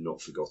back to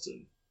Not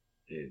Forgotten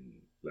in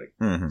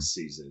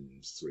season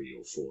 3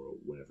 or 4 or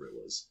whenever it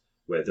was,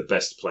 where the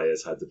best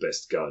players had the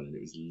best gun and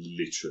it was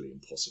literally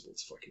impossible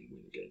to fucking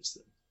win against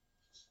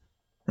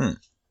them.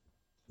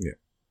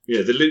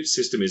 Yeah, the loot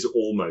system is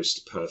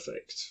almost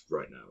perfect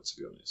right now,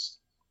 to be honest.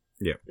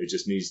 Yeah. It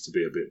just needs to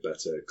be a bit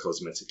better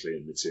cosmetically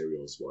and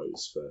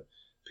materials-wise for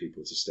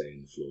people to stay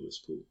in the flawless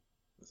pool,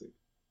 I think.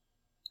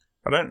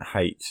 I don't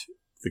hate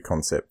the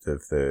concept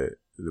of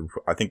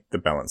I think the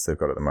balance they've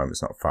got at the moment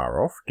is not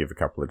far off. Give a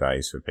couple of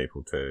days for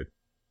people to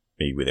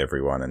be with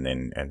everyone and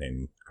then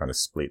kind of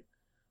split.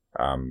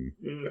 I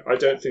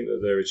don't think that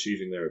they're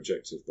achieving their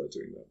objective by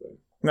doing that, though.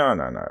 No.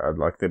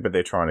 But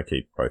they're trying to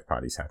keep both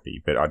parties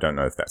happy. But I don't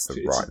know if that's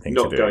the right thing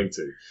to do. It's not going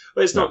to.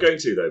 Well, it's not going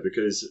to, though,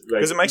 because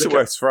it makes it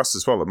worse for us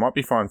as well. It might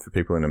be fine for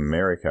people in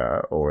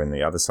America or in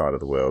the other side of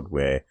the world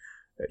where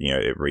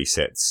it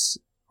resets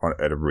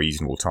at a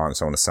reasonable time.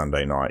 So on a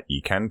Sunday night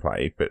you can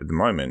play, but at the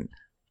moment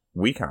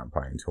we can't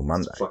play until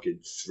Monday. It's fucking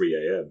 3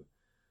 a.m.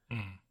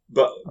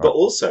 But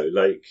also,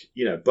 like,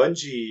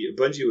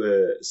 Bungie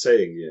were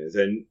saying,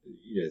 then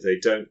they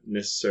don't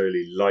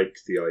necessarily like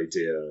the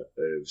idea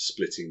of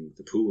splitting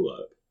the pool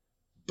up,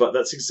 but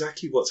that's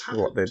exactly what's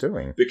happened. What they're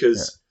doing,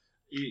 because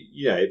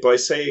by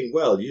saying,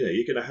 well,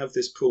 you're going to have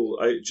this pool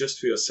just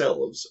for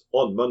yourselves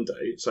on Monday.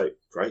 It's like,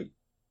 great,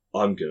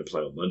 I'm going to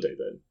play on Monday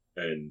then,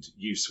 and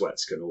you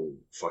sweats can all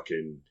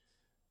fucking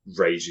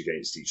rage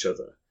against each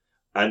other.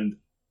 And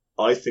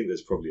I think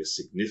there's probably a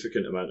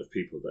significant amount of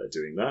people that are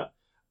doing that.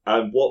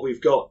 And what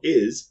we've got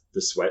is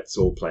the sweats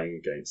all playing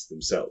against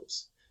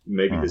themselves.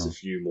 Maybe there's a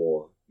few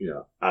more,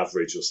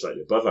 average or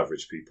slightly above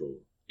average people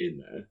in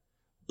there,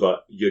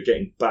 but you're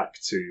getting back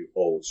to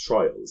old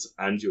trials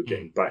and you're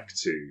getting back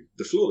to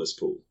the flawless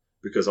pool,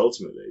 because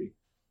ultimately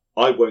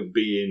I won't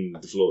be in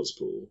the flawless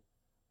pool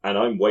and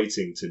I'm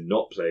waiting to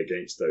not play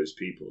against those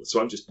people.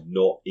 So I'm just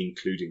not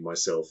including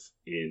myself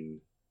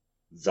in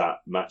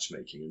that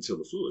matchmaking until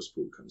the flawless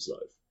pool comes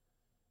live.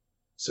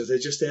 So they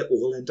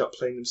all end up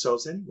playing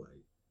themselves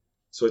anyway.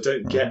 So I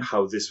don't get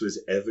how this was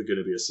ever going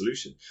to be a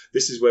solution.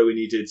 This is where we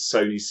needed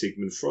Sony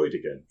Sigmund Freud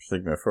again.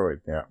 Sigmund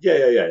Freud, yeah.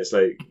 Yeah. It's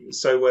like,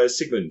 so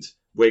Sigmund,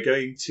 we're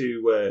going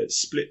to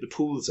split the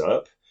pools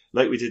up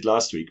like we did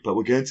last week, but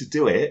we're going to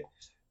do it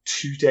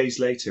 2 days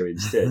later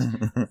instead.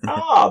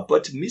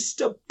 But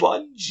Mr.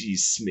 Bungie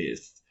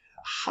Smith,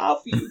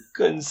 have you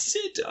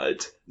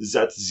considered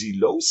that the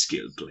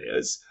low-skill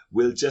players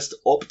will just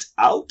opt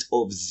out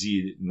of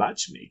the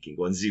matchmaking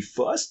on the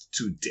first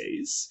 2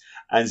 days,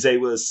 and they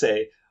will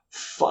say,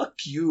 fuck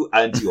you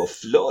and your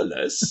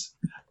flawless,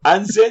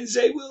 and then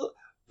they will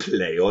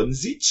play on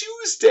the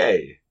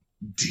Tuesday.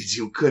 Did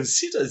you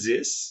consider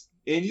this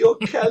in your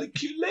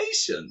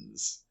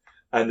calculations?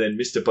 And then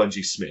Mr.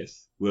 Bungie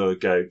Smith will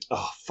go,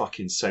 oh,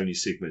 fucking Sony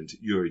Sigmund,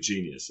 you're a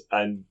genius.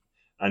 And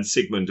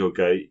Sigmund will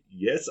go,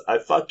 yes, I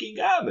fucking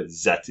am.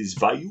 That is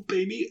why you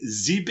pay me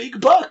the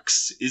big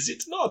bucks, is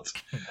it not?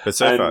 But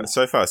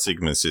so far,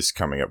 Sigmund's just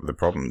coming up with the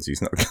problems.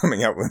 He's not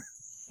coming up with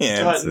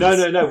answers.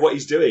 No. What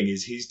he's doing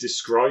is he's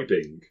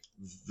describing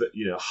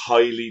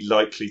highly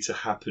likely to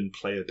happen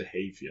player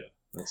behaviour.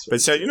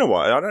 But so, you know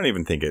what? I don't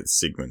even think it's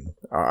Sigmund.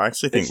 I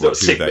actually think who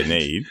they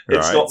need.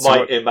 It's right? not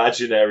my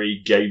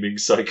imaginary gaming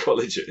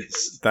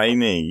psychologist. They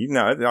need...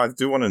 No, I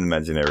do want an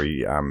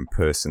imaginary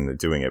person that's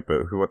doing it,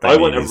 but what they I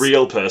need want a is...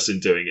 real person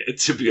doing it,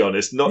 to be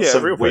honest. Not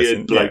some real weird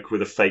person, bloke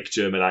with a fake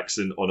German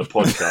accent on a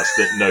podcast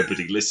that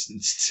nobody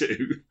listens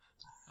to.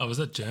 Oh, was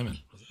that German?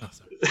 Oh,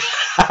 sorry.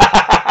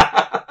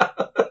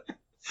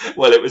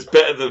 Well, it was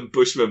better than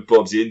Bushman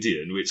Bob's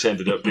Indian, which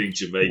ended up being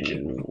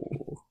Jamaican.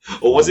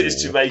 Or was it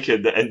his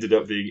Jamaican that ended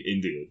up being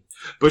Indian?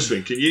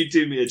 Bushman, can you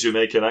do me a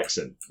Jamaican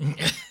accent?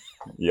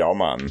 Yeah,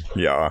 man.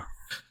 Yeah.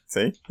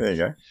 See? There you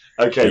go.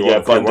 Okay,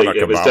 Bundy,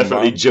 it was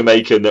definitely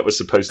Jamaican that was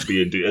supposed to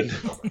be Indian.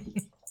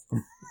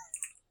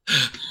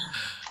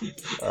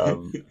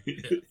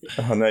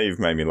 I know you've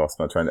made me lost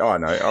my train. Oh,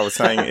 no. I was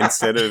saying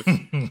instead of... what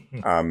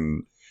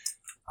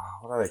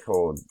are they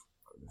called?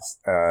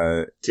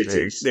 There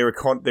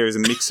is a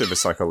mix of a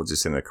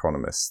psychologist and an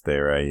economist.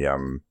 They're a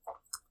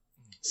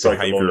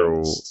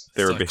behavioral.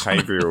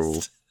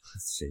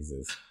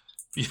 Jesus.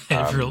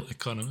 Behavioral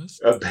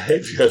economist. A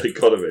behavioral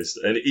economist,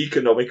 an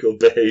economical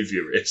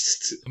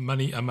behaviorist, a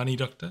money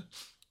doctor.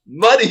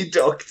 Money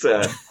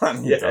doctor.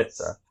 Yes.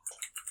 Doctor.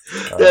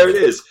 There it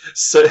is.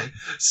 So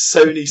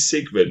Sony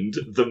Sigmund,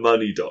 the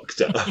money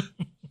doctor.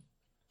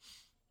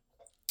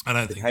 I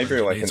don't think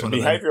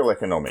behavioral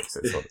economics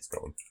is what it's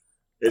called.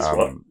 It's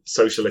what?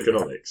 Social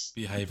economics?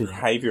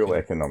 Behavioral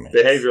economics.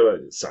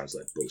 Behavioral sounds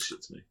like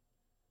bullshit to me.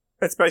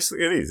 It's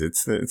basically, it is.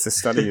 It's a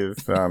study of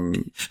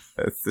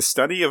it's the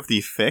study of the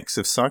effects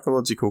of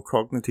psychological,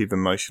 cognitive,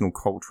 emotional,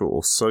 cultural,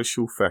 or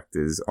social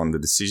factors on the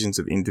decisions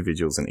of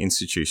individuals and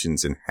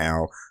institutions, and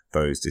how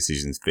those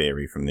decisions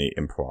vary from the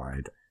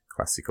implied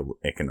classical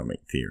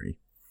economic theory.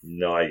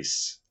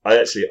 Nice. I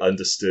actually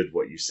understood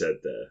what you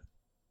said there.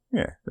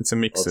 Yeah, it's a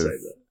mix I'll of. say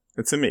that.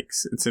 It's a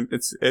mix.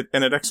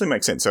 And it actually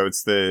makes sense. So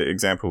it's the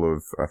example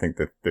of, I think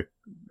I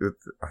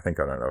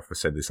don't know if I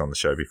said this on the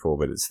show before,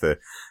 but it's the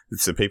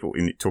people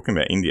talking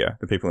about India,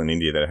 the people in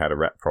India that had a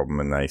rat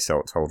problem, and they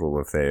told all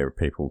of their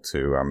people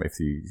to, if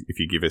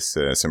you give us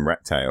some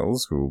rat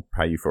tails, we'll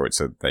pay you for it,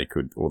 so they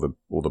could, all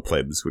the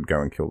plebs would go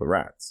and kill the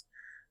rats.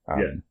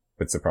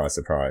 But surprise,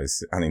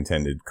 surprise,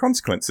 unintended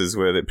consequences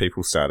were that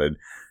people started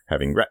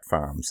having rat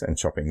farms and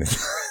chopping them.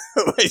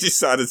 They just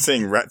started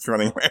seeing rats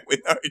running around with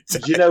no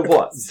tail. You know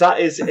what? That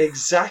is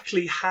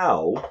exactly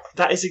how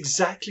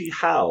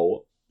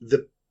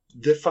the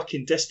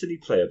fucking Destiny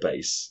player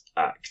base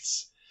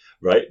acts,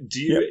 right?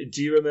 Do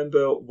you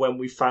remember when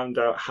we found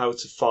out how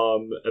to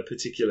farm a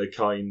particular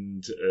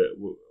kind?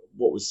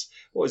 What was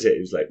it? It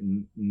was like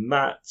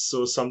mats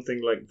or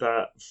something like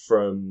that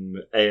from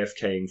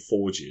AFKing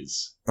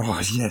Forges.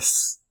 Oh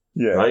yes,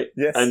 yeah, right.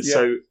 Yes, and yeah.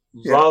 so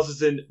rather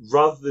than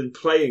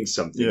playing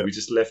something, we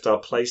just left our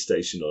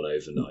PlayStation on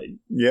overnight.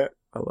 Yeah,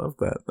 I love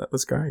that. That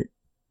was great.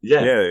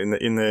 Yeah, yeah.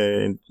 In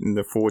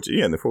the Forge,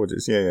 in the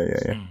Forges.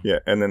 Yeah.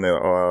 And then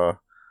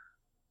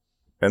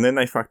and then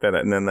they fucked that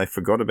up, and then they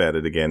forgot about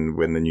it again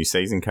when the new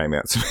season came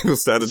out. So people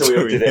started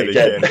doing it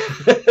again.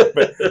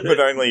 but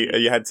only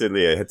you had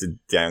to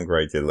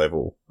downgrade your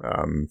level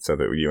so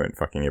that you weren't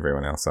fucking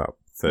everyone else up.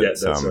 So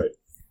that's right.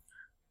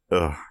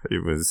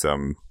 It was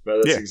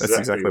that's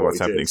exactly what's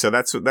happening. So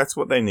that's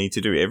what they need to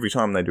do every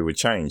time they do a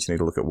change. They need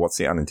to look at what's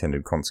the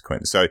unintended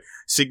consequence. So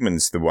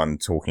Sigmund's the one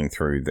talking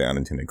through the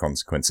unintended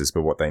consequences,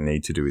 but what they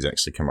need to do is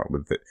actually come up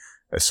with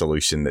a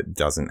solution that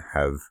doesn't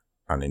have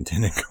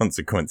unintended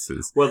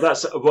consequences. Well,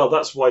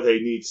 that's why they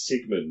need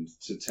Sigmund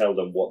to tell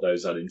them what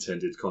those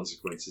unintended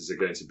consequences are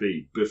going to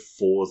be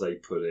before they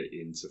put it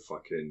into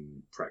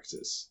fucking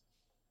practice.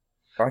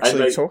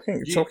 Actually,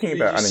 talking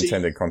about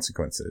unintended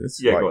consequences.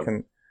 Yeah, go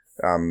on.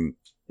 Are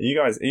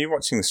you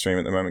watching the stream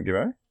at the moment,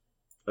 Gibbo?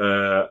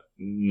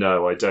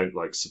 No, I don't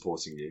like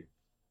supporting you.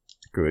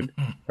 Good.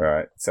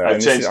 Right. So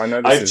I've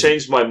I've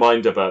changed my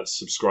mind about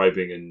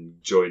subscribing and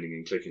joining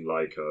and clicking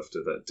like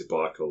after that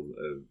debacle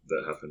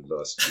that happened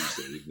last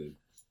Tuesday evening.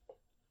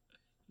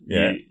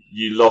 Yeah.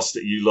 You lost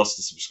it. You lost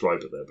a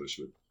subscriber there,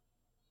 Bushman.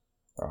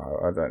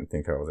 I don't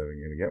think I was ever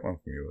going to get one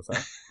from you, was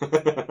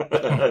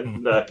I?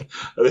 No,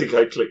 I think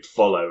I clicked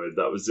follow and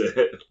that was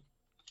it.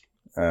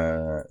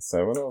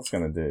 So what I was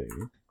going to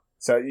do...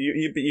 So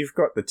you've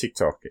got the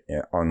TikTok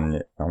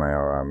on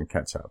our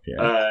catch up,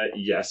 yeah?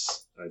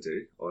 Yes, I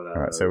do. All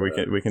right, so we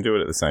can do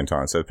it at the same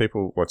time. So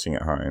people watching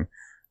at home,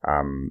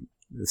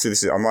 so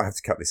this is, I might have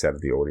to cut this out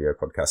of the audio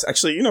podcast.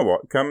 Actually, you know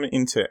what? Come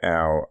into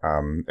our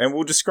and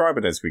we'll describe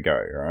it as we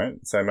go. Right?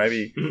 So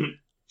maybe you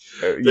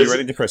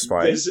ready to press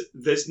play?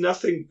 There's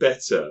nothing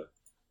better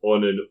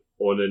on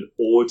an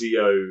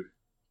audio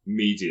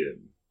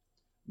medium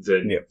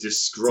than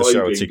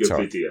describing a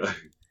video.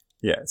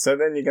 Yeah, so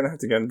then you're going to have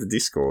to go into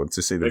Discord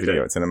to see the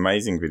video. It's an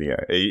amazing video.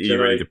 Are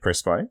you ready to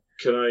press play?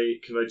 Can I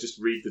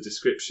just read the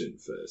description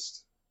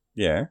first?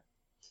 Yeah.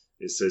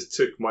 It says,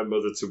 took my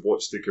mother to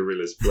watch the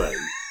gorillas play.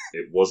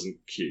 It wasn't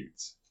cute.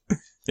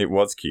 It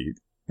was cute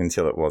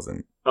until it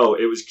wasn't. Oh,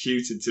 it was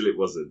cute until it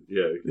wasn't.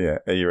 Yeah. Yeah.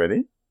 Are you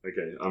ready?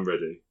 Okay, I'm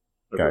ready.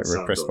 Okay,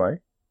 press play.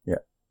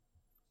 Yeah.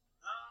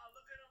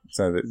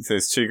 So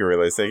there's two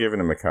gorillas. They're giving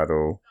them a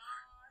cuddle.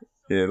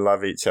 They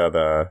love each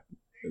other.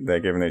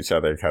 They're giving each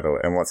other a cuddle.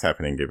 And what's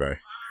happening, Gibbo?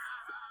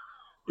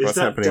 Is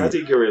that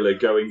Daddy Gorilla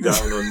going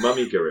down on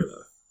Mummy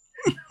Gorilla?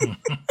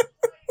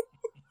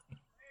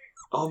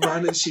 Oh,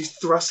 man, and she's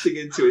thrusting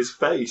into his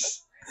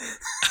face.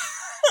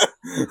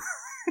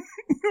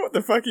 What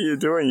the fuck are you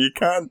doing? You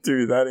can't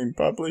do that in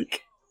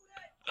public.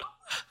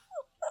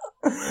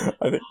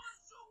 I think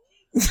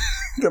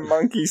the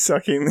monkey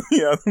sucking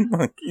the other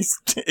monkey's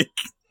dick.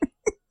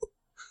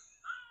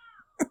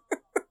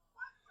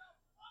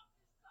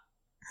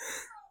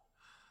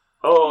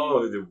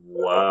 Oh,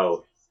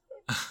 wow.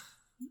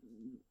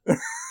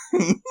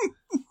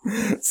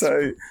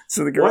 So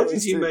the girl. Why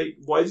did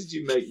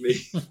you make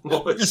me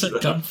watch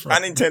that?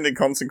 Unintended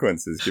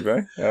consequences,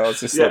 Gibbo. I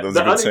was just thought that was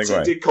a good segue. The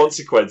unintended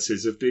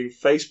consequences of being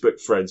Facebook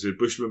friends with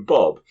Bushman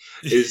Bob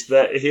is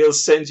that he'll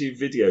send you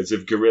videos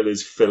of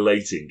gorillas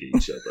filleting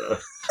each other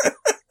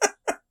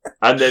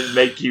and then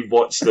make you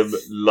watch them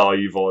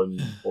live on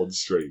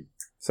stream.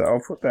 So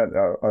I'll put that.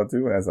 I'll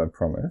do it as I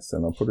promised,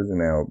 and I'll put it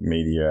in our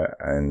media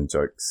and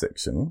jokes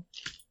section.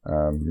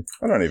 I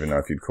don't even know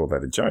if you'd call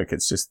that a joke.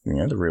 It's just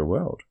the real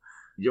world.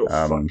 You're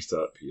fucked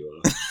up.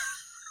 You are.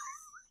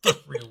 The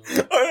real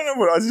world. I don't know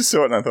what I just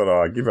saw it and I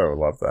thought, Gibbo would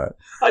love that.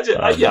 I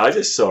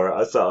just saw it.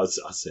 I thought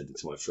I'd send it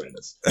to my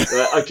friends.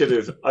 I could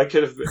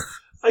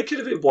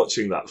have been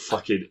watching that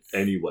fucking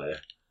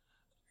anywhere.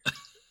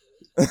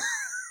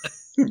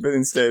 But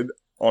instead,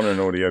 on an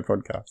audio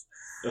podcast.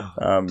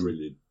 Oh,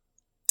 brilliant.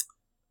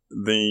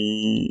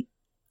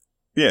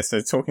 So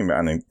talking about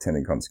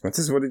unintended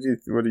consequences, what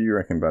do you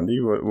reckon,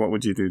 Bundy? What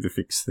would you do to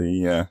fix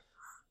the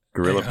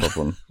gorilla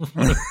problem? What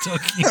are we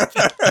talking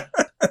about?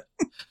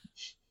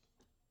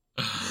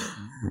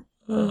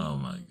 Oh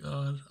my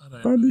god! I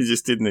don't. Bundy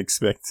just didn't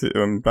expect it.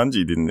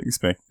 Bungie didn't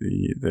expect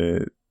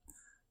the.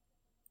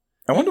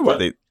 I wonder what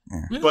they.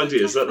 Yeah.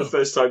 Bundy, is that the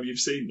first time you've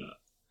seen that?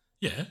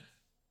 Yeah.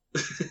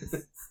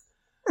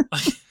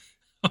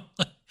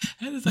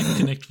 How does that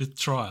connect with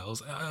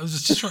Trials? I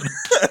was just trying to...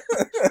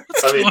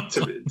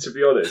 to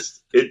be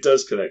honest, it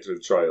does connect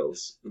with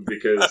Trials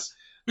because...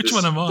 Which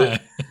one am I?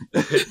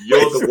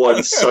 You're the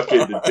one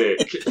sucking the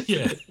dick.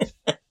 Yeah.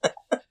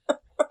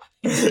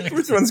 Exactly.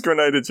 Which one's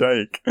Grenada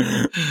Jake?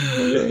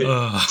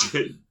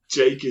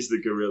 Jake is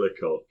the gorilla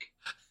cock.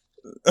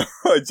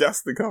 Oh,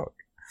 just the cock.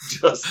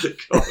 Just the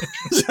cock.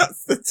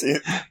 Just the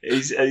tip.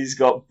 He's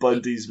got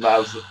Bundy's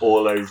mouth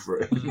all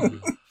over it.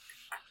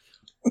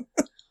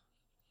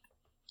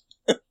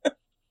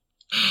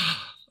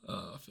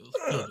 Oh, I feel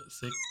a bit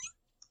sick.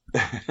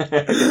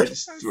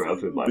 Just throw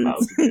up in my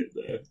mouth a bit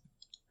there.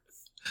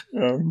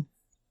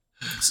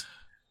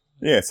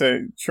 Yeah,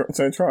 so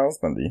Trials,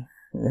 Bundy.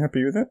 Are you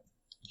happy with it?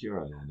 You're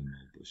an animal,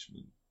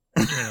 Bushman.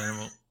 You're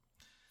an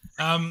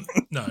animal.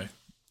 No.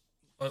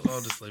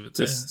 I'll just leave it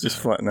there. Just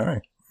flat no.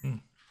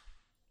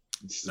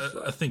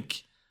 I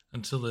think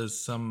until there's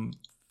some...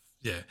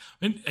 Yeah.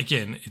 I mean,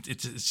 again, it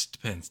just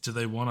depends. Do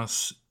they want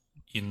us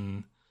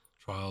in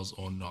Trials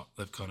or not?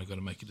 They've kind of got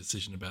to make a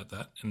decision about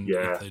that. And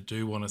if they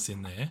do want us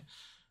in there,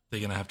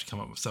 they're going to have to come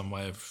up with some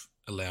way of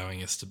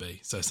allowing us to be.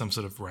 So some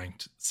sort of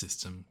ranked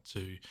system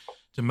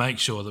to make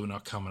sure that we're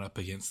not coming up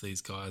against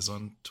these guys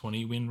on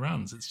 20-win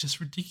runs. It's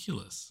just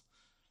ridiculous.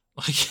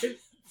 Like,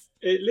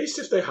 at least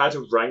if they had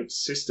a ranked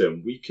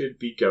system, we could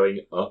be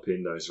going up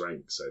in those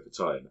ranks over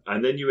time.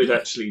 And then you would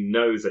actually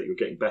know that you're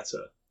getting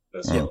better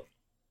as well.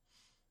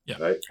 Yeah.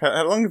 Right?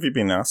 How long have you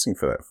been asking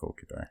for that for,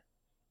 Kiddo?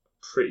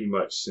 Pretty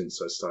much since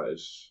I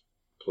started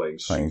playing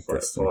Street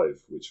Fighter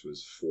 5, which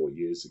was 4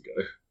 years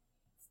ago.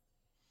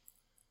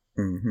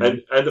 Mm-hmm.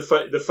 And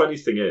the funny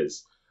thing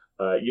is,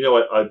 I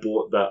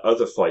bought that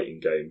other fighting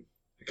game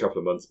a couple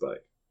of months back.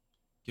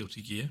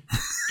 Guilty Gear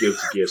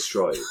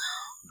Strive.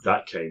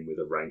 That came with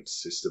a ranked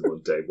system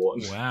on day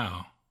one.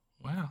 Wow.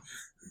 Wow.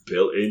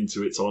 built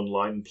into its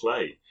online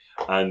play.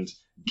 And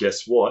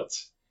guess what?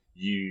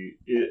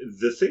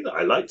 The thing that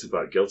I liked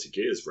about Guilty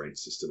Gear's rank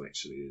system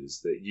actually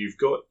is that you've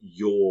got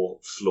your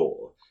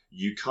floor.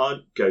 You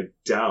can't go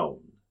down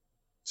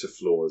to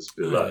floors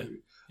below,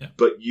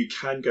 but you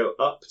can go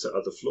up to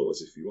other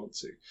floors if you want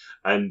to.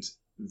 And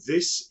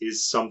this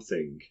is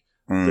something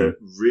that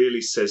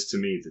really says to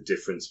me the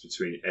difference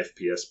between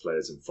FPS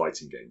players and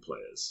fighting game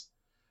players.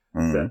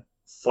 That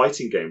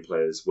fighting game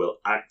players will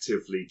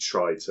actively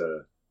try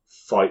to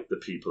fight the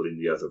people in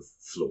the other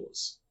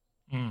floors.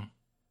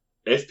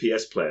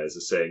 FPS players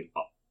are saying,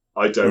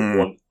 "I don't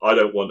want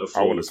a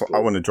floor. I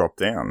want to drop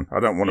down.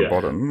 I don't want a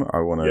bottom. I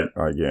want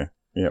to,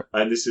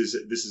 And this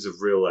is a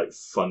real like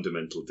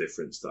fundamental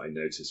difference that I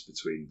noticed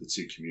between the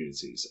two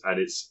communities, and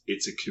it's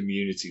a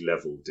community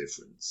level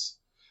difference.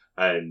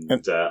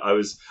 And I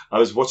was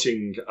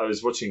watching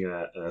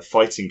a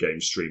fighting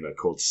game streamer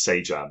called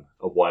Sajam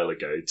a while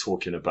ago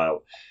talking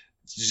about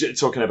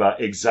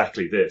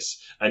exactly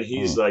this, and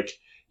he's like,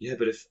 yeah,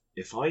 but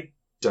if I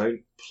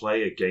don't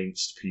play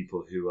against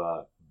people who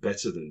are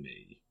better than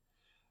me,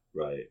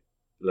 right?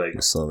 Like,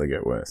 you'll slowly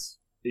get worse.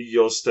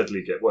 You'll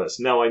steadily get worse.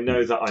 Now, I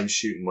know that I'm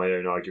shooting my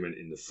own argument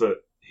in the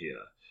foot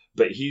here,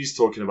 but he's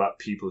talking about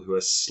people who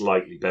are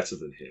slightly better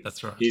than him.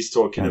 That's right. He's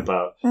talking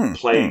about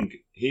playing.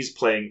 He's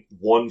playing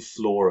one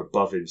floor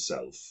above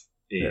himself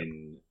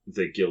in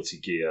the Guilty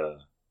Gear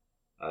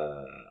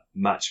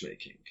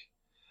matchmaking.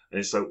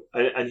 And so,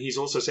 and he's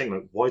also saying,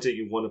 like, why don't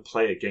you want to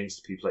play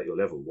against people at your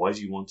level? Why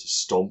do you want to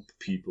stomp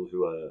people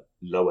who are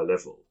lower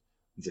level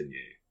than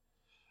you?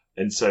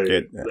 And so,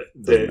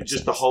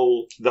 the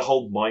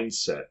whole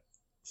mindset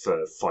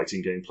for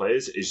fighting game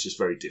players is just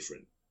very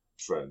different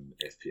from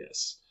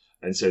FPS.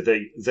 And so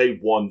they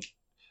want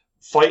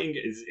fighting.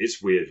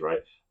 It's weird,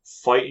 right?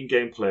 Fighting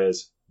game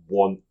players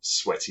want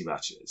sweaty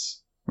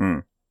matches,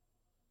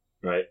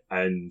 right?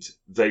 And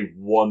they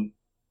want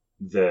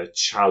the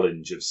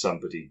challenge of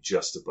somebody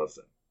just above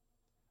them.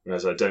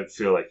 Whereas I don't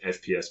feel like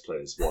FPS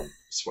players want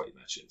sweaty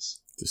matches.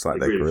 Just like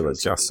that really gorilla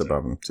just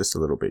above them, just a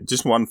little bit,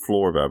 just one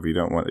floor above. You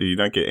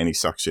don't get any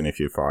suction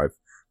if you're 5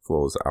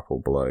 floors up or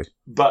below.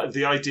 But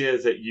the idea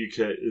that you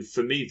could,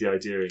 for me, the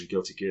idea in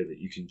Guilty Gear that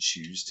you can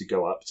choose to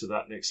go up to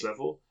that next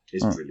level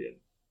is brilliant.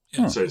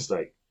 So it's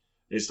like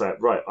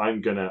right, I'm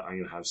gonna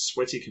have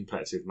sweaty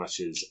competitive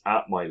matches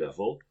at my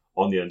level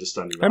on the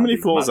understanding. How many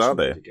floors are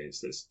there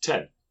against this?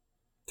 10.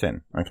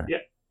 10. Okay.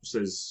 Yeah. So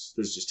there's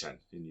just 10,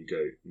 and you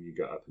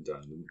go up and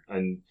down,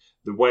 and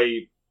the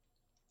way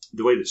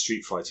that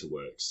Street Fighter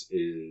works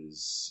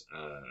is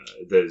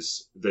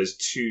there's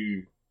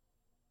two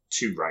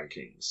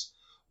rankings.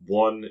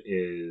 One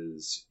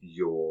is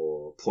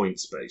your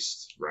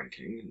points-based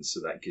ranking, and so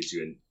that gives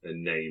you a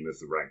name of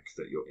the rank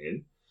that you're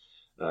in.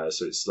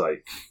 So it's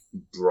like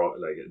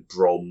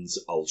bronze,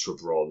 ultra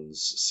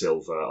bronze,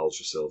 silver,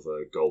 ultra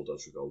silver, gold,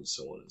 ultra gold, and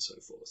so on and so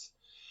forth.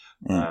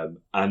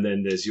 And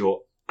then there's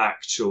your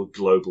actual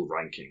global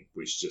ranking,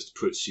 which just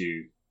puts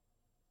you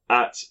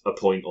at a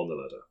point on the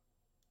ladder.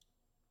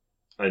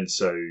 And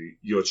so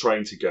you're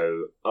trying to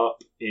go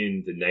up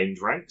in the named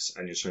ranks,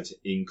 and you're trying to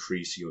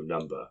increase your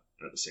number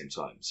at the same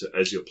time. So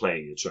as you're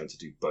playing, you're trying to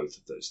do both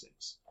of those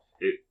things.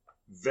 It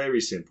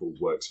very simple,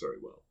 works very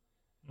well.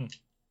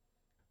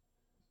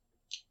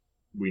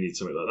 We need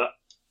something like that.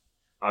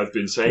 I've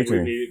been saying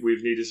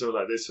we've needed something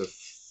like this for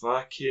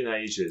fucking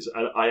ages,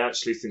 and I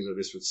actually think that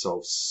this would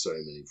solve so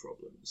many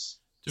problems.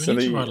 Do we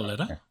need to write a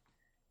letter?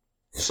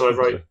 So I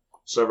write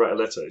a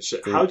letter.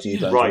 How do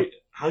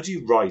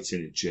you write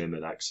in a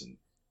German accent?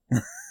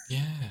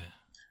 Yeah.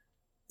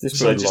 Just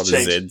put a lot of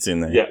Z's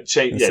in there. Yeah,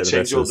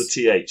 change all the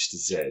TH to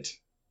Z.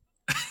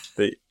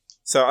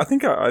 So I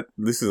think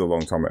this is a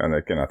long time, and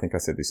again, I think I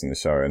said this in the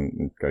show,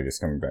 and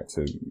just coming back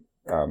to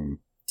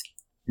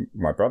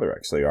my brother,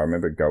 actually. I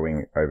remember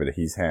going over to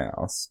his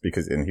house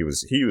he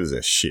was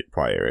a shit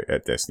player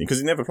at Destiny because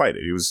he never played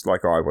it. He was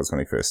like I was when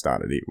he first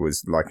started. It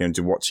was like, and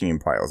watching him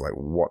play, I was like,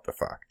 what the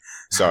fuck?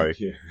 So,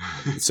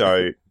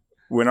 so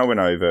when I went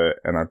over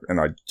and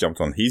I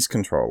jumped on his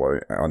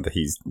controller under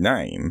his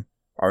name,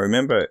 I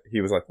remember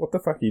he was like, what the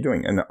fuck are you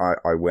doing? And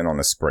I went on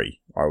a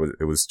spree.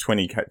 It was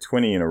 20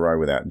 in a row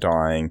without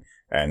dying,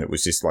 and it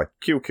was just like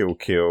kill,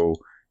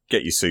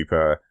 get your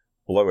super,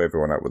 blow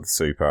everyone up with the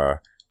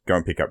super, go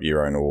and pick up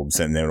your own orbs,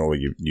 and then all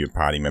your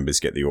party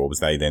members get the orbs.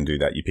 They then do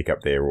that. You pick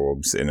up their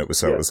orbs, and it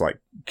was like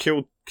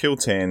kill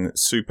 10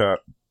 super.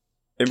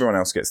 Everyone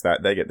else gets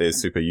that. They get their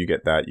super. You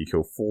get that. You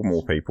kill 4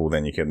 more people,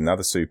 then you get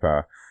another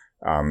super,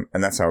 and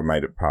that's how I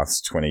made it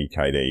past 20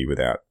 KD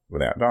without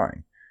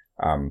dying.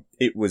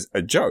 It was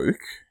a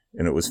joke,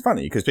 and it was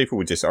funny because people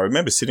would I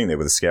remember sitting there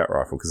with a scout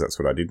rifle because that's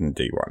what I did in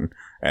D1,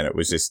 and it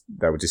was just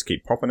they would just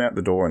keep popping out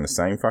the door in the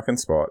same fucking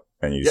spot,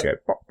 and you just go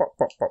pop, pop,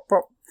 pop, pop,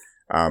 pop.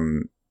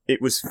 It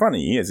was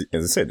funny, as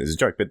I said, as a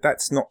joke, but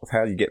that's not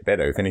how you get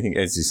better. If anything,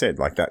 as you said,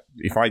 like that,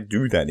 if I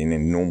do that in a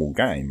normal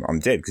game, I'm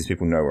dead because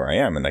people know where I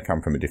am and they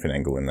come from a different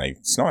angle and they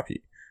snipe you.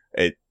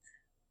 I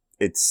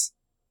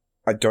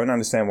don't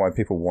understand why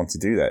people want to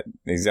do that.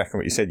 Exactly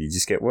what you said, you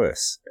just get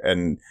worse.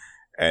 And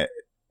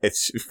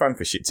it's fun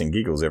for shits and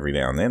giggles every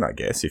now and then, I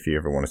guess, if you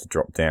ever wanted to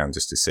drop down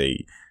just to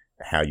see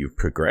how you've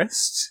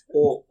progressed.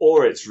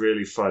 Or it's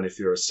really fun if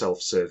you're a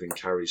self-serving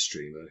carry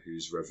streamer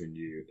whose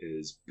revenue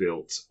is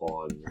built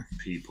on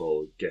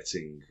people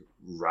getting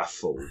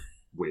raffle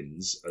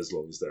wins as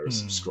long as they're a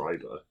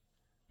subscriber.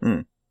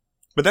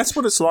 But that's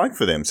what it's like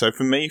for them. So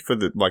for me,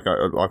 I've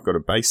got a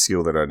base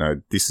skill that I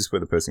know this is where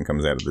the person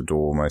comes out of the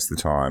door most of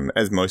the time,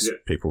 as most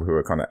people who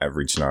are kind of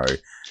average know.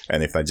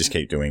 And if they just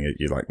keep doing it,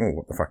 you're like, oh,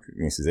 what the fuck,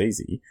 this is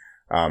easy.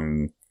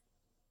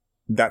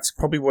 That's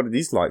probably what it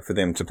is like for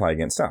them to play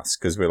against us,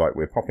 because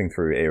we're popping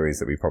through areas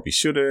that we probably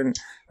shouldn't.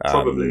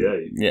 Probably,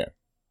 yeah.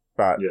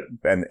 But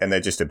and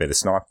they're just a better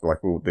sniper. Like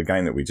the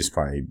game that we just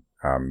played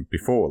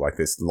before, like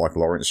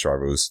Lawrence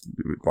Driver was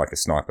like a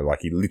sniper.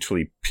 Like he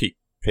literally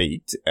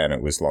peeked, and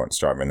it was Lawrence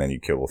Driver, and then you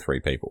kill all 3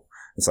 people.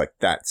 It's like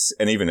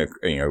and even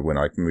when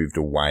I moved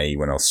away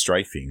when I was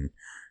strafing,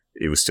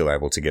 it was still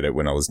able to get it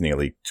when I was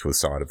nearly to the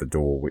side of the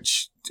door,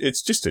 which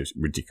it's just a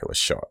ridiculous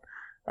shot.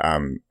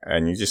 And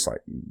you're just like,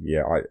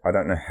 I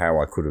don't know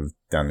how I could have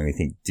done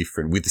anything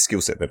different with the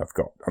skill set that I've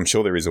got. I'm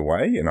sure there is a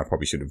way, and I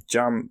probably should have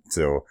jumped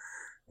or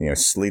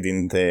slid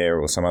in there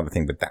or some other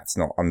thing, but that's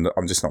not. I'm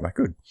just not that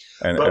good.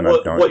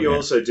 But what you're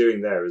also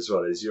doing there as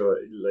well is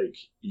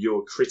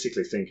you're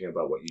critically thinking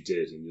about what you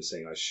did, and you're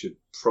saying I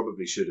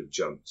probably should have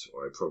jumped,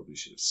 or I probably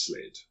should have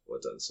slid or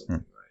done something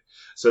right.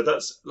 So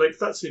that's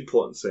an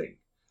important thing,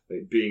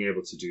 like being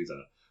able to do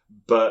that.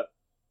 But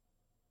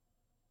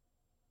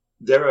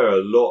there are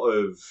a lot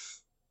of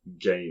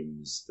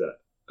games that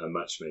are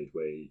match made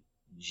where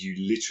you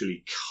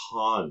literally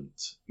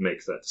can't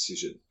make that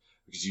decision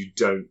because you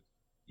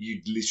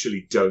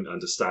literally don't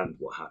understand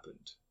what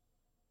happened.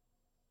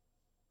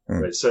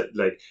 Right? So,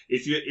 like,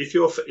 if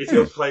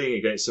you're playing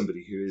against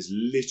somebody who is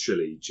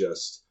literally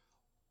just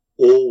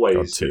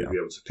always going to be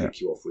able to pick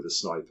you off with a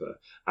sniper,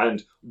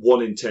 and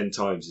 1 in 10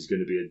 times is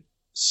going to be a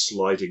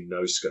sliding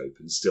no scope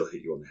and still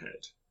hit you on the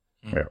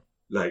head.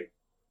 Like,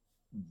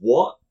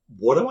 what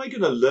am I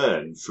going to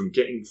learn from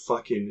getting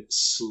fucking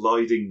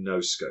sliding no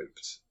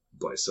scoped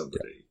by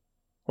somebody?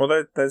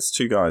 Well, there's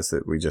 2 guys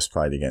that we just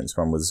played against.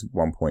 One was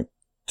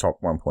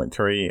top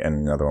 1.3,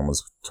 and another one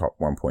was top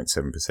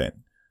 1.7%.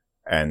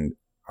 And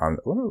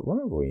what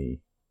are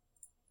we?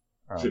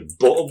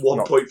 Bottom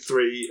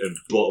 1.3 and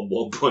bottom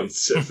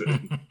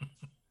 1.7.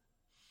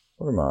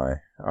 What am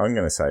I? I'm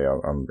going to say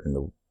I'm in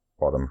the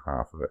bottom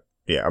half of it.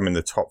 Yeah, I'm in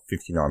the top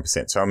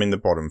 59%. So I'm in the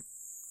bottom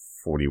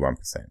 41%.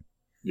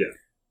 Yeah.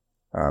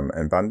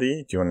 And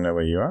Bundy, do you want to know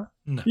where you are?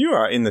 No. You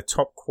are in the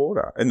top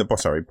quarter.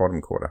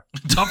 Bottom quarter.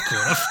 Top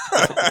quarter.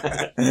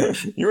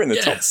 You're in the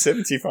top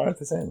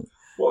 75%.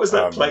 What was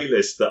that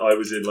playlist that I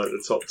was in, like,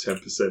 the top 10%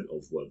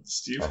 of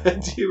once? Do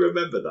you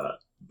remember that,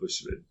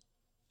 Bushman?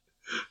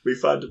 We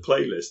found a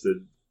playlist,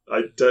 and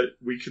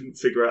we couldn't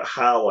figure out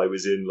how I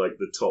was in, like,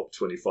 the top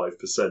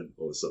 25%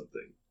 or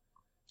something.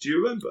 Do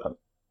you remember?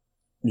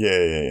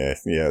 Yeah.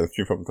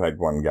 You probably played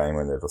one game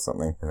with it or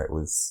something, and it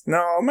was...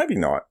 No, maybe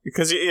not.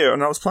 Because,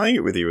 and I was playing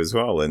it with you as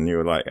well, and you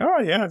were like,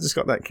 oh, yeah, I just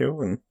got that kill,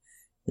 and...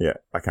 Yeah,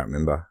 I can't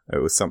remember.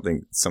 It was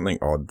something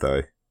odd,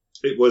 though.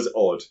 It was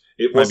odd.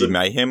 It wasn't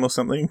Mayhem or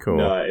something? Or?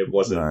 No, it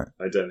wasn't. No.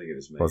 I don't think it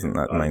was Mayhem. Wasn't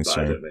that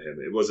mainstream? I don't know him.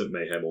 It wasn't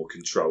Mayhem or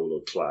Control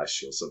or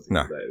Clash or something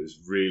like that. It was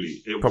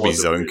really... Probably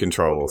Zone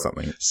Control or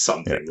something.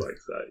 Something like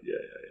that,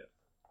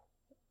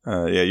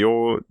 yeah.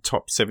 You're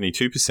top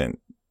 72%,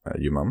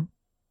 your mum.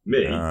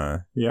 Me?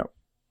 Yeah.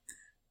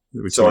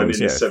 So I'm in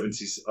the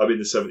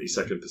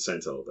 72nd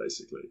percentile,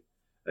 basically.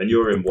 And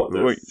you're in what, the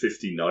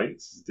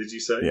 59th, did you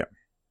say?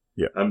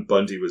 Yeah. And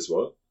Bundy was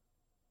what?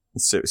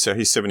 So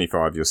he's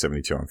 75, you're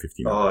 72, I'm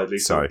 59. Oh, at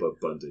least I'm above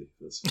Bundy.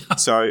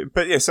 So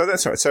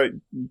that's right. So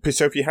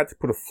if you had to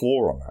put a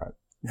floor on that,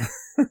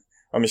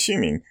 I'm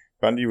assuming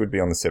Bundy would be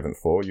on the 7th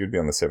floor, you'd be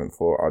on the 7th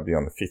floor, I'd be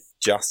on the 5th,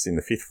 just in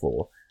the 5th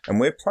floor. And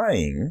we're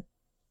playing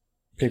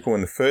people in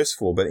the 1st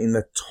floor, but in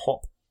the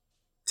top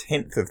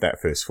 10th of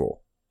that 1st floor.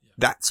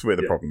 That's where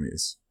the problem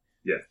is.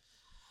 Yeah.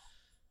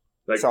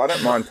 So I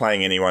don't mind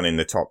playing anyone in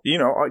the top.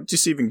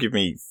 Just even give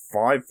me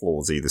 5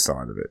 floors either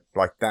side of it.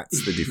 Like,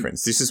 that's the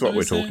difference. This is what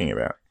we're talking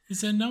about.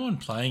 Is there no one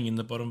playing in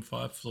the bottom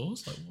 5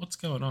 floors? Like, what's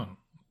going on?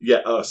 Yeah,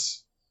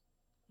 us.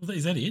 Well,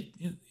 is that it?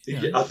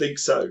 Yeah, I think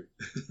so.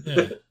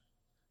 Yeah.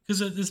 Because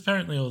there's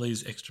apparently all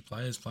these extra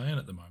players playing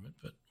at the moment,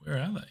 but where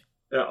are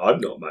they? Yeah,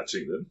 I'm not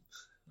matching them.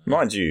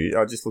 Mind you,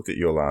 I just looked at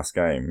your last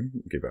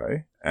game,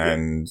 Gibbo,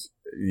 and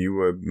you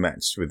were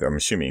matched with, I'm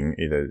assuming,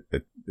 either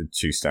a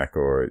 2-stack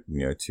or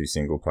 2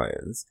 single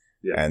players.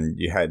 Yeah. And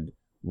you had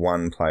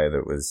one player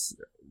that was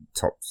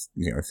top,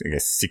 I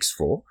guess 6th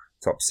floor,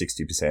 top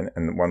 60%,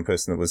 and one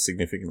person that was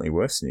significantly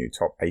worse than you,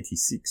 top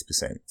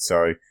 86%.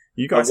 So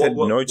you guys had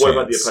no chance. What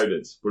about the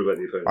opponents?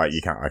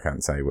 I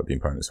can't say what the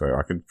opponents were.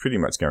 I could pretty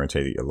much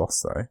guarantee that you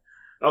lost, though.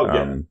 Oh,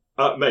 yeah.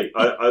 Mate,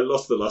 I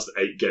lost the last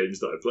 8 games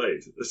that I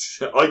played.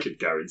 I could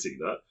guarantee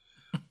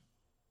that.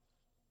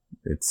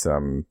 It's,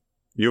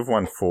 you've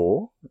won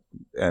 4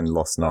 and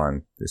lost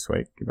 9 this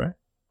week, Gibbo.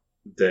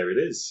 There it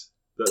is.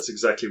 That's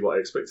exactly what I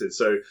expected.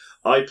 So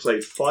I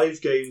played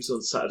 5 games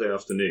on Saturday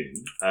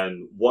afternoon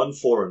and won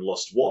 4 and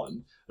lost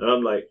 1. And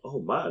I'm like,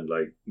 oh man,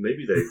 like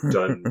maybe they've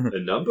done a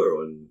number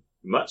on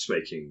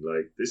matchmaking.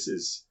 Like this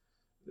is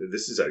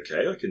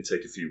okay. I can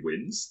take a few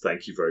wins.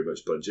 Thank you very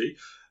much, Bungie.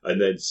 And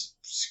then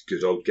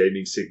good old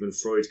gaming Sigmund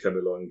Freud came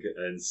along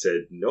and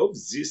said, no,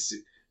 this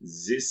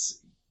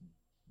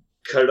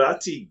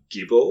karate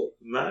gibbo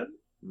man,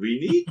 we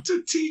need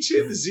to teach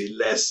him the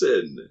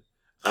lesson.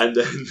 And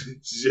then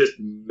just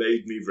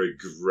made me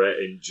regret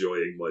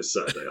enjoying my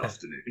Saturday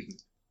afternoon.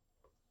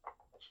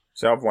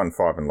 So I've won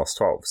 5 and lost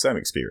 12. Same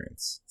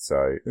experience.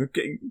 So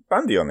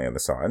Bundy on the other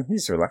side,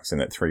 he's relaxing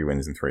at 3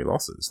 wins and 3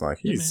 losses. Like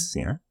he's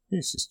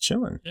just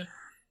chilling. Yeah.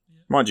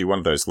 Mind you, one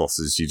of those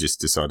losses, you just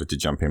decided to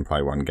jump in,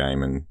 play one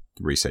game, and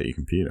reset your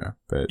computer.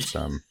 But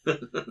yeah,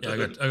 I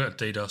got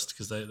DDoSed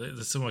because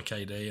they're still my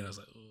KD, and I was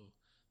like, oh,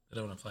 they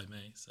don't want to play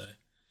me. So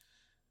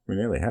we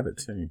nearly had it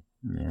too.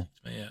 Yeah.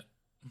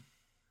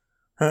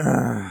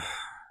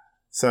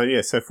 So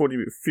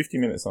 50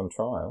 minutes on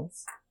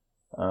trials.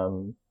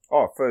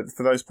 For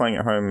those playing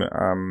at home,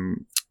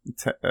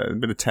 a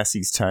bit of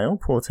Tassie's Tale.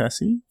 Poor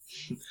Tassie.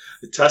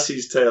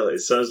 Tassie's Tale. It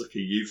sounds like a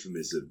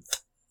euphemism.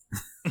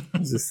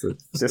 just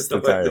the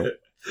tale.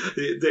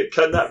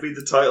 Can that be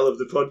the title of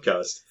the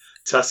podcast?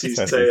 Tassie's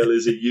Tale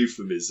is a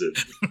euphemism.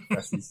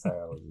 Tassie's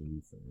Tale is a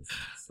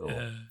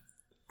euphemism.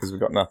 Because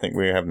we've got nothing.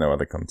 We have no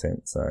other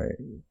content. So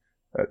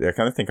I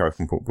kind of think I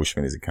can put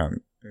Bushman as a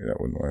cunt. That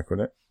wouldn't work, would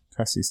it?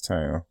 Tassie's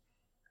Tale.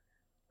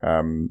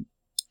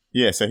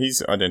 So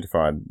he's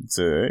identified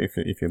Zer. If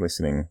you're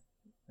listening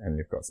and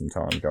you've got some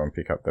time, go and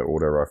pick up the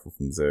auto rifle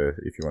from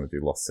Zer if you want to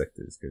do Lost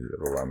Sectors, because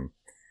it'll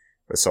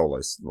solo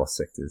Lost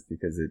Sectors,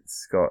 because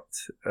it's got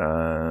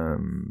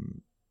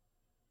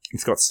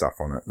stuff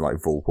on it like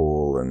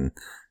Volpal and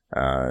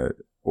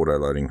auto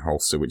loading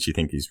holster, which you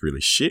think is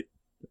really shit.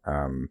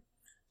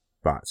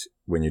 But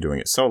when you're doing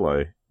it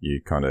solo,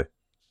 you're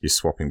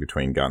swapping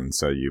between guns,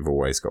 so you've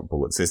always got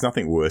bullets. There's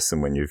nothing worse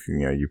than when you're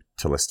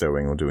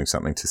telestoing or doing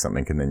something to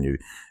something, and then you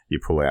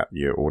pull out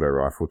your auto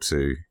rifle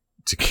to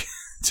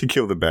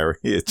kill the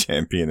barrier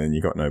champion, and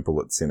you got no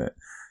bullets in it.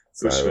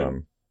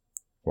 So,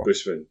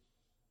 Bushman,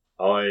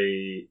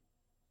 I'm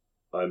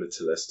a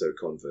Telesto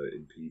convert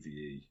in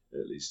PvE,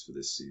 at least for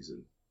this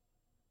season.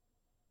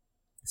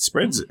 It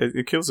spreads.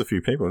 It kills a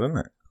few people, doesn't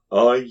it?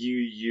 Are you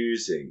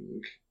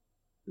using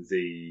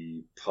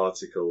the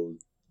particle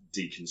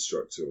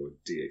deconstructor or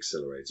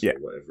deaccelerator or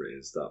whatever it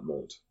is, that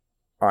mod?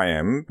 I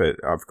am, but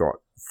I've got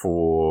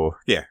 4.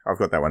 Yeah, I've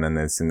got that one, and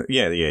there's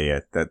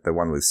the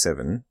one with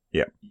 7.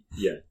 Yeah.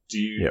 Yeah. Do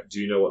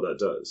you know what that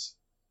does?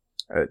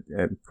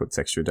 It puts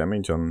extra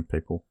damage on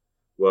people.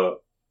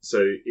 Well, so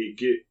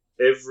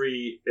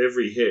every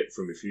hit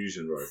from a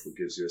fusion rifle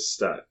gives you a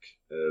stack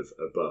of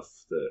a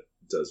buff that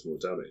does more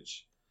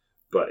damage,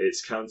 but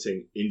it's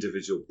counting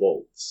individual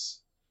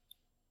bolts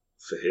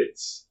for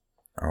hits.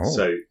 Oh.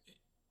 So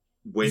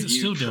when is it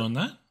still doing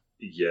that?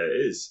 Yeah,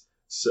 it is.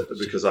 So,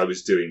 because I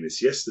was doing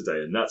this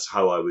yesterday, and that's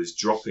how I was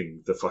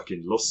dropping the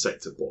fucking Lost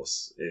Sector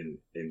boss in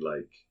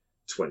like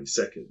 20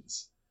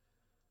 seconds.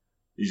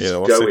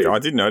 I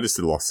did notice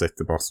the Lost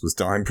Sector boss was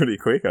dying pretty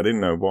quick. I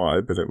didn't know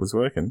why, but it was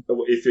working.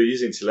 If you're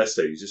using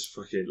Telesto, you just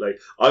fucking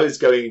I was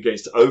going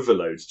against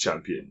Overload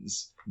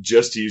champions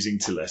just using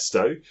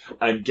Telesto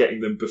and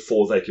getting them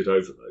before they could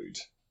overload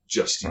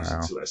just using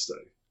Telesto.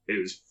 It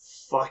was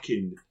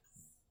fucking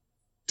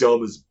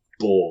dumb as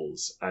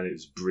balls, and it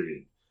was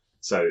brilliant.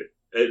 So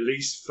at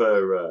least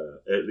for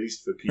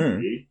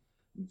PvE,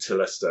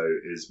 Telesto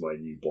is my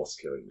new boss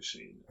killing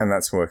machine, and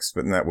that works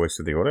with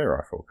the auto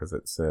rifle, because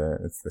it's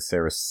the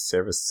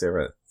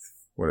Seraph,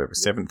 whatever,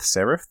 7th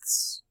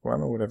Seraph's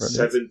one or whatever.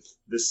 No,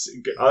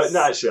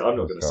 actually, I'm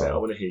not going to say it. I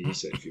want to hear you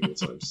say it a few more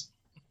times.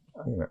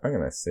 I'm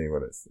going to see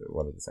what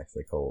it's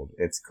actually called.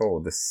 It's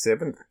called the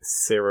 7th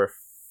Seraph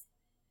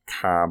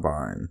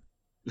Carbine.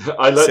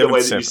 I like the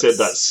way that you said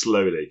that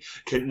slowly.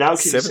 Can you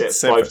say it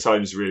 5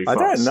 times really fast?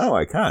 I don't know.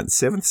 I can't.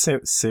 7th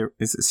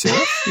is it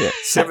Seraph? Yeah,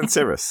 7th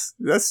Seraph.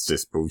 That's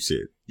just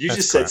bullshit. That's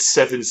just crap.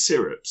 Said 7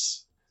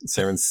 syrups.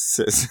 7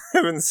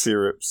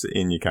 syrups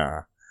in your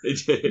car. In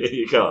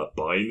your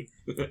carbine.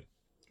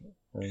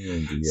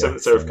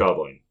 7th Seraph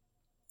Carbine.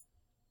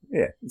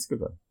 Yeah, it's a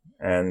good one.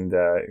 And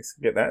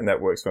get that, and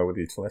that works well with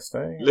your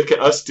Telesto. Look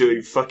at us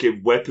doing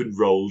fucking weapon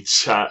roll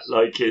chat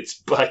like it's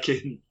back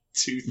in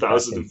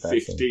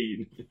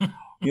 2015.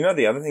 You know,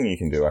 the other thing you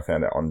can do, I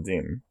found out on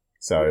Dim.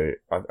 So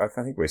I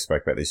think we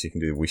spoke about this. You can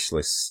do wish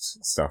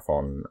list stuff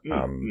on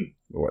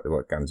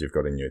what guns you've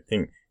got in your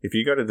thing. If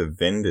you go to the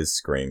vendor's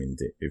screen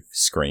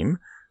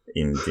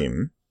in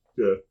Dim,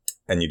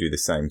 and you do the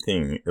same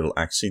thing, it'll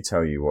actually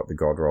tell you what the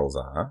god rolls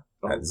are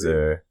at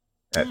Zer,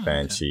 at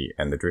Banshee,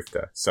 and the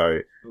Drifter. So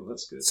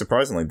that's good.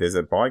 Surprisingly, there's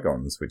a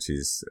Bygones, which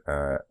is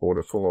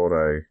full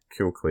auto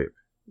kill clip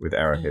with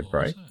arrowhead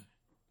break.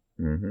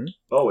 Mm-hmm.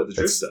 Oh, with the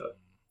Drifter.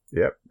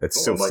 Yep, it's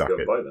still stuck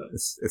at.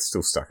 It's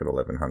still stuck at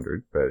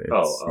 1100, but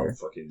I'll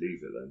fucking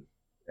leave it then.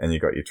 And you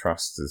got your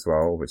Trust as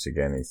well, which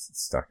again is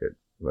stuck at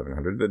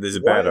 1100. But there's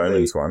a Why Bad are they-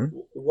 Omens one.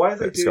 Why are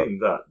they That's doing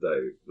that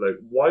though? Like,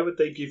 why would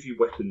they give you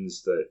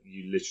weapons that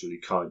you literally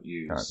can't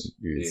use,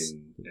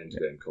 in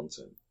endgame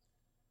content?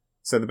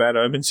 So the Bad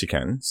Omens you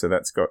can. So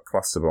that's got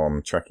cluster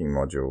bomb, tracking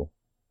module,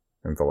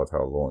 and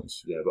volatile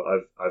launch. Yeah, but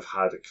I've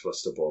had a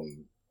cluster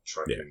bomb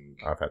tracking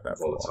I've had that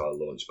for a while.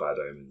 volatile launch Bad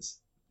Omens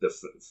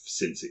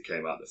since it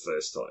came out the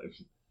first time.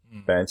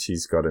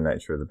 Banshee's got a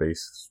Nature of the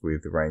Beast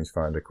with the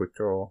rangefinder quick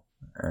draw.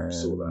 And,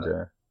 Saw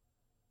that.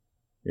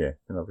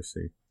 and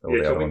obviously all the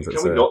Yeah, other ones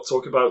can we not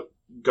talk about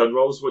gun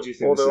rolls? What do you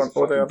think? All This the is a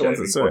other fucking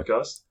ones gaming that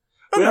podcast.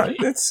 Oh, We no,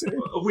 haven't- that's...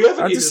 We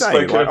haven't I'm even just saying,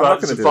 spoken like, I'm not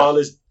about gonna do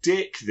Zavala's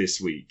dick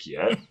this week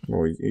yet.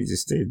 Well, he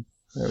just did.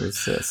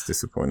 That's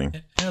disappointing.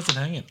 How's it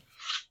hanging?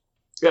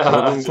 Yeah,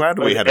 Well, I'm glad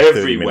we had a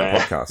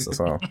 30-minute podcast as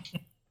well.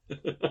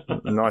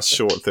 A nice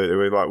short 30.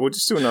 We're like, we'll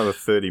just do another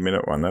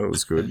 30-minute one. That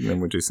was good. And then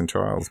we'll do some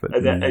trials. But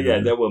And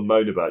then we'll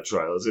moan about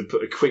trials and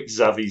put a quick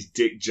Zavi's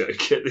dick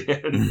joke at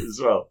the end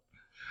as well.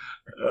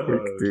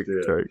 quick dick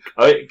dear.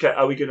 joke.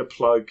 Are we going to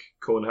plug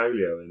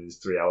Cornholio in his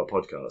 3-hour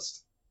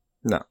podcast?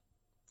 No.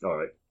 All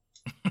right.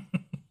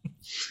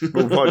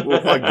 We'll plug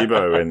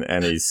Gibbo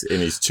in his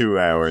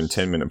 2-hour and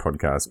 10-minute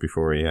podcast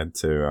before he had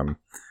to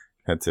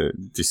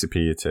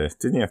disappear to...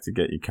 Didn't you have to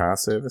get your car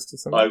serviced or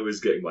something? I was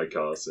getting my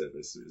car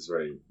service. It was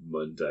very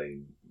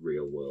mundane,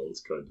 real world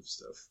kind of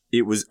stuff.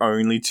 It was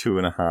only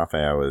 2.5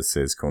 hours,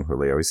 says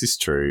Cornholio. Is this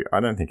true? I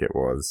don't think it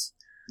was.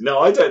 No,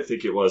 I don't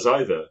think it was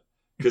either.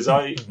 Because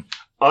I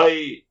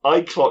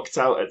clocked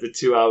out at the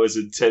 2 hours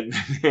and 10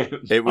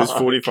 minutes. It was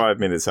 45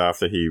 minutes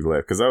after he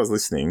left, because I was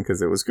listening,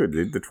 because it was good.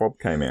 The TWAB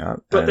came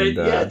out. But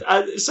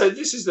and, so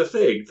this is the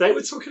thing. They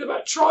were talking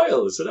about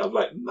trials, and I'm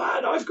like,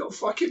 man, I've got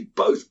fucking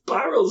both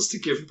barrels to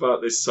give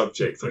about this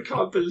subject. I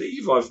can't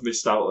believe I've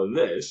missed out on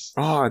this.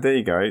 Oh, there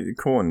you go.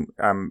 Corn,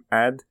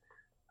 add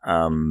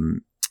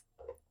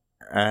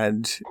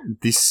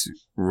this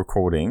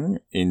recording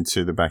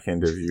into the back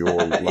end of your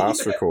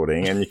last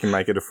recording, and you can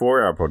make it a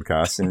 4-hour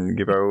podcast, and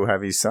Gibbo will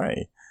have his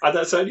say. And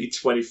that's only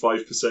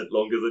 25%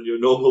 longer than your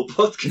normal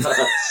podcast.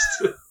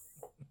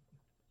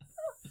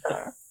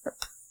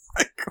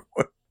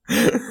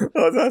 I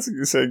was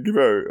asking, so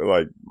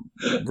Gibbo,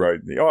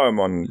 wrote I'm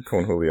on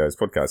Cornholio's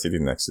podcast. He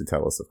didn't actually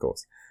tell us, of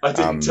course. I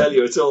didn't tell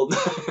you at all.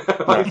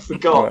 I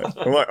forgot. Right.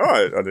 I'm like,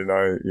 I didn't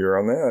know you were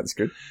on there. That's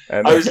good.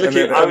 And I was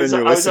then I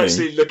was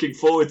actually looking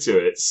forward to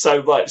it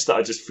so much that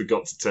I just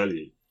forgot to tell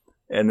you.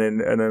 And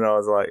then I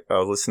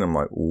was listening. I'm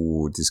like,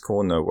 ooh, does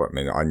Corn know what? I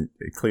mean,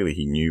 clearly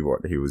he knew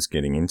what he was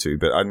getting into,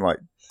 but I'm like,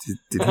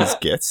 did his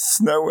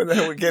guests know what the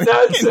hell we're getting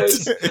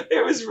into?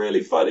 It was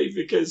really funny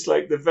because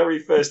the very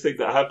first thing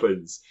that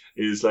happens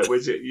is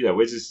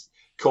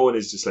Corn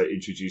is just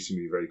introducing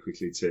me very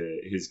quickly to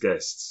his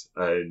guests,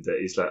 and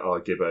he's like,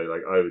 "Oh, Gibbo,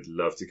 I would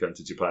love to come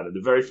to Japan." And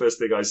the very first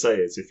thing I say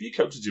is, "If you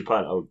come to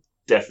Japan, I'll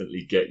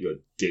definitely get your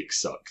dick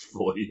sucked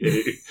for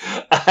you."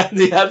 And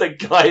the other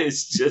guy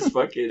is just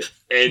fucking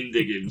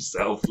ending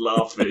himself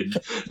laughing.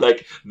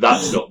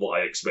 That's not what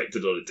I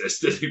expected on a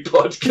Destiny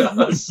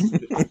podcast.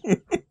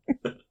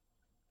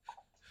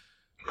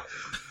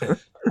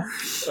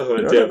 Oh,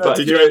 dear.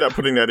 Did you end up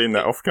putting that in the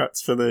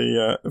offcuts for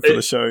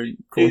the show,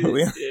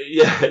 Cornelia?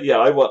 Yeah.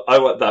 I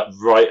want that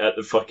right at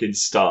the fucking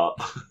start.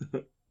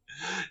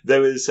 There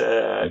was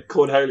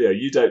Cornholio.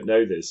 You don't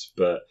know this,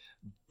 but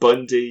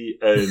Bundy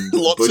and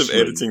lots Bushman,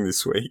 of editing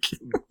this week.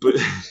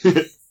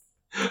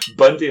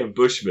 Bundy and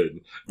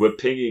Bushman were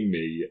pinging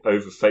me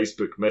over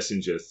Facebook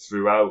Messenger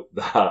throughout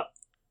that,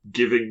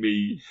 giving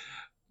me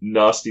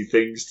nasty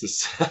things to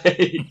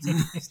say.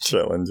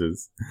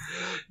 Challenges.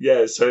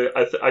 Yeah, so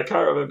I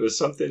can't remember.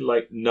 Something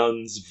like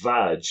Nun's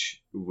Vag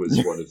was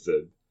one of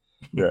them.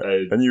 Yeah,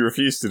 and you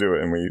refused to do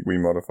it, and we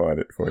modified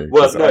it for you.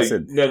 Well, no, I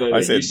said,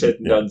 you said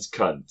yeah. Nun's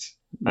cunt.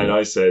 And Yeah.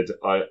 I said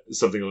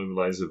something along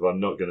the lines of, I'm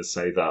not going to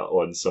say that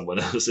on someone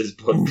else's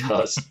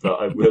podcast, but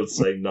I will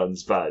say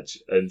Nun's Vag.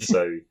 And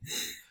so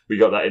we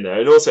got that in there.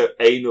 And also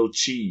anal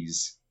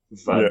cheese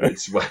found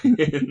its way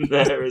in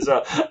there as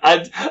well.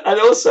 And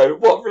also,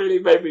 what really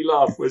made me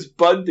laugh was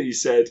Bundy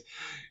said,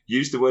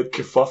 use the word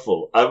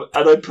kerfuffle. And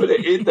I put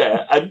it in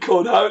there, and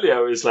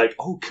Cornholio is like,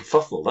 oh,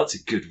 kerfuffle, that's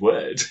a good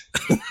word.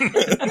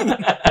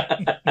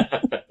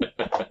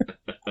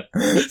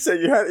 So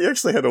you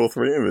actually had all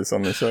three of us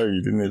on the show.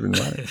 You didn't even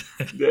know.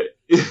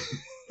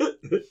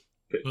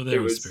 Well,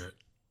 there was spirit.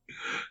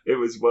 It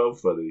was well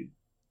funny.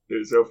 It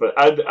was so funny.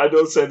 And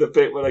also the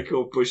bit when I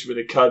called Bushman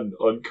a cunt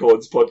on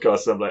Corn's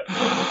podcast, I'm like,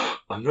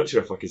 I'm not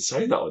sure if I can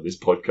say that on this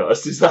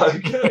podcast. Is that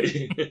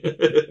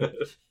okay?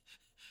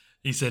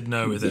 He said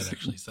no without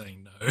actually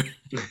saying no.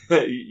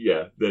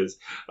 Yeah, there's.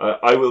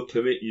 I will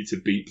permit you to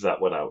beep that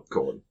one out,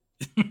 Corn.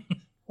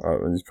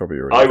 He's probably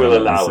already I will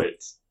done allow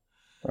it.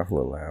 I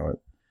will allow it.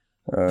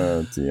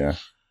 Oh dear.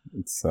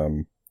 It's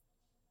I'm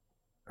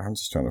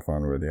just trying to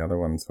find where the other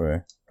ones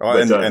were. Oh,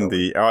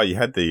 you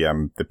had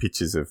the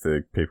pictures of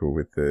the people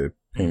with the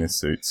penis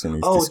suits in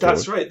his Discord.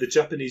 That's right, the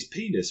Japanese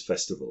Penis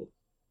Festival.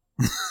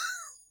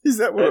 Is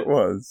that what it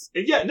was?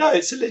 Yeah, no,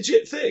 it's a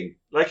legit thing.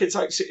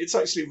 It's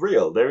actually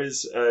real. There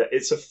is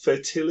it's a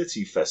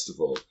fertility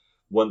festival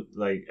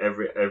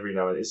every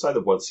now and it's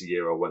either once a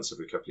year or once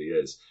every couple of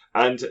years,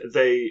 and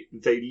they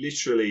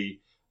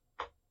literally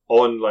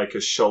on like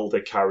a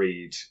shoulder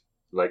carried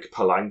like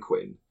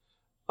palanquin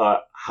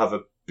have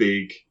a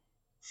big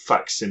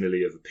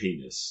facsimile of a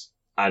penis,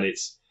 and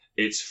it's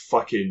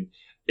fucking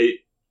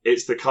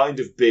it's the kind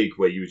of big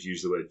where you would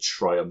use the word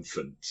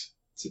triumphant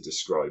to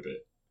describe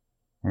it.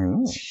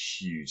 Oh.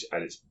 It's huge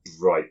and it's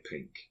bright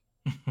pink.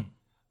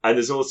 And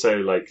there's also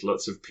like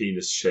lots of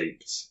penis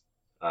shaped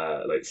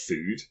like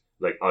food,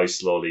 like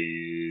ice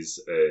lollies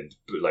and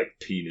like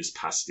penis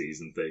pasties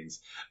and things.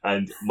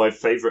 And my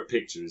favourite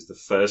picture is the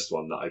first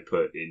one that I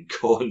put in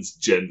Korn's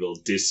general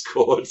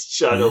Discord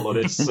channel on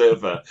his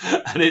server.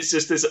 And it's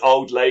just this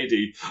old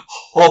lady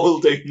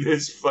holding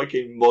this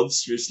fucking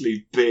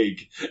monstrously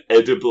big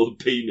edible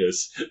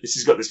penis.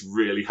 She's got this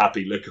really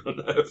happy look on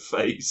her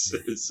face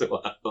as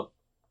well.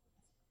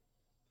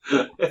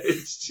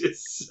 It's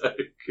just so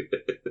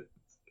good.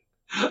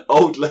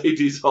 Old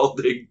ladies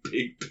holding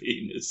big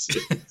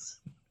penises.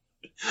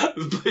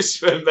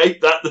 Bushman,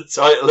 make that the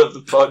title of the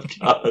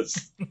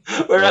podcast.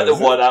 We're at the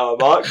 1 hour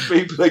mark.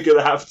 People are going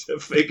to have to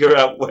figure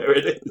out where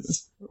it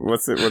is. What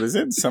is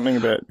it? Something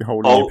about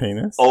holding your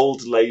penis?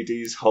 Old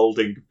ladies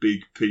holding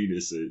big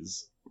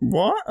penises.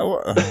 What?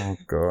 Oh,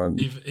 God.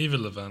 Eva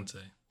Levante.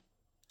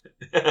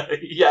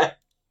 Yeah.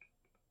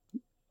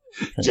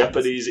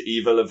 Japanese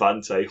Eva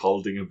Levante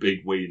holding a big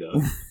wiener.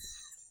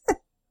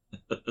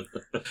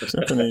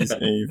 Japanese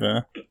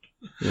Eva.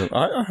 Well,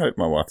 I hope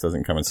my wife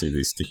doesn't come and see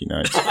these sticky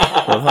notes.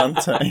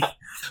 Levante.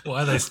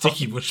 Why are they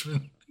sticky,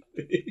 Bushman?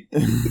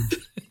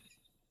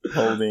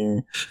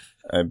 Holding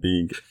a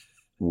big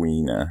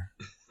wiener.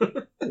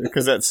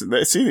 Because that's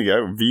here you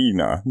go,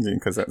 wiener.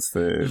 Because that's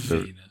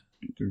the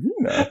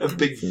wiener. A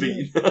big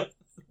wiener.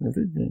 A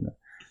big wiener.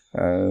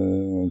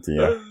 Oh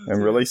dear!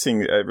 And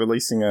releasing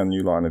a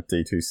new line of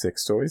D2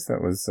 sex toys. That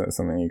was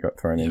something you got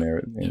thrown in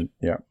there.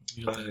 Yeah.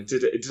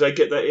 Did I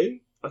get that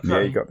in?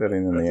 Yeah, you got that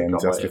in the end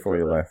just before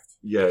you left.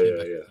 Yeah.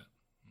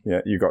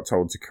 Yeah, you got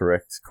told to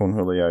correct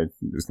Cornholio.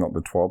 It's not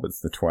the twab, it's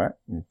the twat.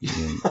 You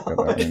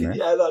got that in there.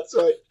 Yeah, that's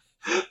right.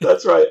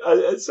 That's right.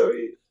 And so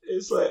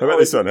it's like. How about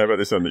this one?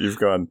 That you've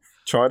gone.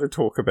 Try to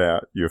talk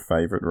about your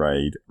favourite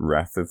raid,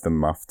 Wrath of the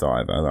Muff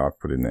Diver, that I've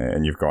put in there,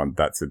 and you've gone,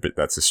 that's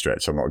a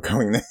stretch, I'm not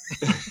going there.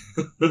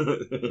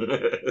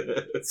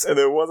 So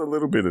there was a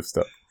little bit of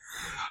stuff.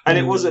 And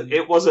it wasn't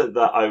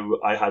that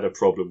I had a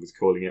problem with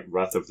calling it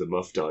Wrath of the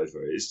Muff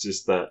Diver. It's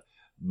just that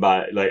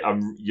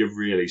you're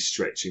really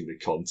stretching the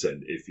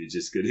content if you're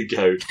just going to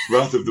go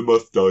Wrath of the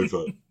Muff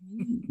Diver.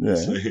 Yeah.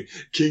 So,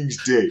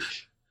 King's Dick.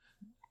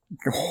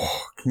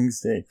 Oh, King's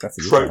Dick. That's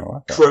a good one. I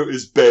like that.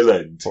 Crota's Bell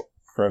End.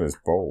 Crota's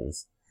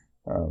balls.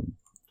 Well,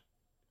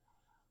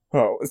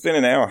 it's been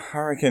an hour. I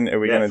reckon. Are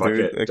we going to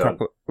do a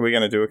couple? Are we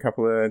going to do a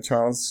couple of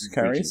Charles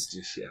carries?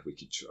 We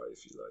could try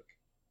if you like.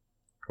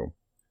 Cool.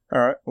 All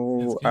right.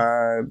 Well,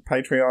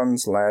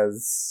 Patreons,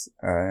 Laz,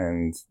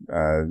 and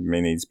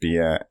Me Needs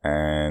Beer,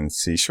 and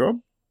C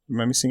Schwab.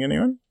 Am I missing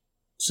anyone?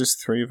 It's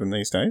just 3 of them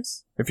these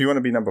days. If you want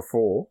to be number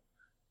 4,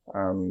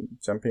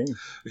 jump in.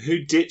 Who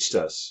ditched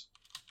us?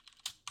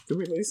 Did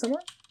we lose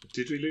someone?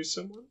 Did we lose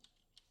someone?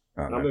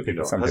 Oh, no, maybe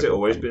not. Has it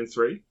always been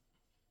 3?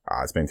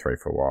 It's been 3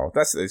 for a while.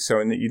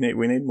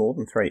 We need more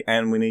than 3,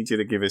 and we need you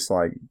to give us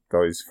like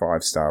those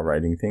 5-star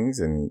rating things,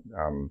 and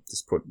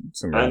just put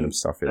some random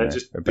stuff in there. And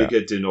just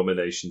bigger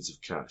denominations of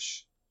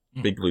cash.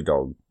 Big blue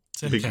dog.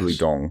 Big blue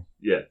dong.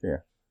 Yeah.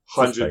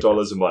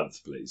 $100 a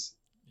month, please.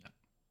 Yeah.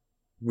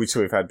 Which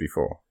we've had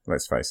before.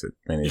 Let's face it.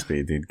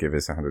 Beer did give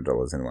us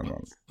 $100 in 1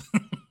 month.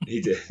 He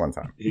did. One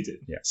time. He did.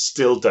 Yeah.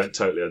 Still don't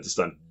totally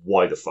understand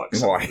why the fuck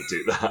someone would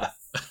do that.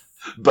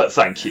 But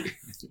thank you.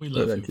 We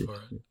love you for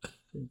it.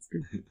 It's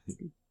good.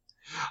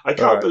 I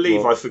can't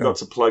believe I forgot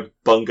to plug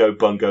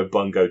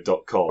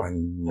bungobungobungo.com. I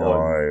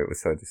know, it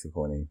was so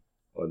disappointing.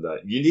 On that.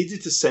 You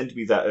needed to send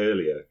me that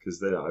earlier, because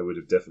then I would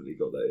have definitely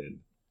got that in.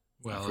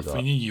 Well, if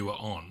we knew you were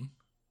on.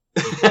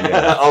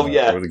 I would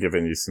have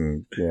given you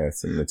some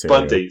material.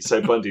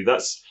 Bundy,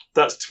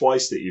 that's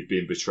twice that you've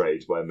been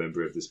betrayed by a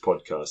member of this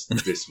podcast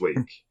this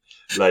week.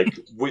 Like,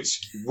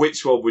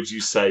 which one would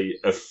you say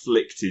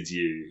afflicted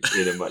you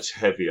in a much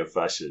heavier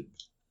fashion?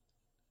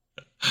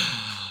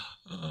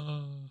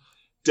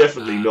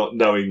 Definitely not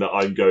knowing that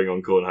I'm going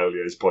on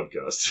Cornholio's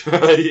podcast,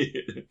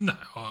 right? No,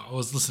 I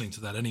was listening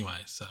to that anyway,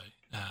 so...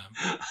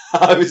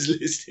 I was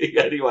listening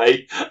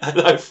anyway, and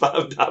I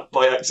found out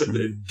by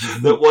accident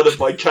that one of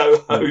my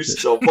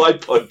co-hosts on my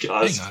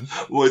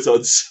podcast was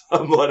on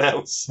someone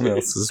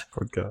else's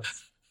podcast.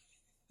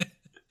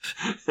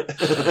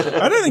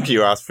 I don't think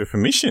you asked for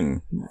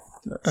permission.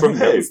 From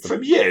who?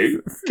 From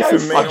you? Go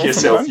fuck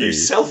yourself, you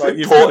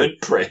self-important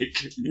prick.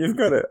 You've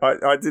got it.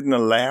 I didn't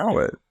allow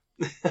it.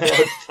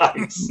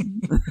 Thanks.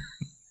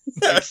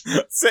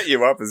 Set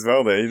you up as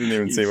well there. You didn't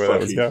even see where that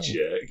was going.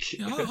 Jerk.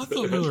 Yeah, I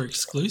thought we were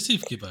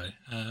exclusive, Gibbo.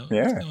 What's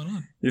going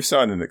on? You've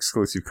signed an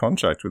exclusive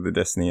contract with the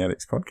Destiny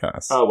Addicts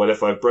podcast. Oh, well,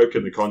 if I've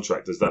broken the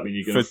contract, does that mean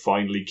you're going to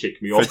finally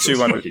kick me off? For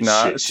 200,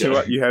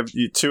 you have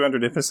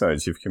 200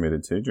 episodes you've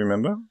committed to. Do you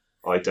remember?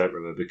 I don't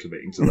remember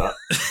committing to that.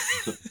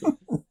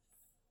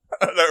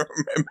 I don't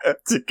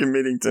remember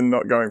committing to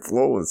not going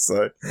flawless,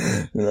 so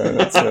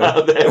that's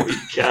there we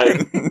go.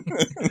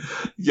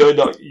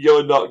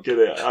 You're not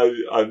gonna.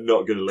 I'm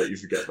not gonna let you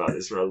forget about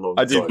this for a long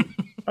time.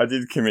 I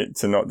did commit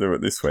to not do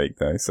it this week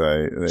though,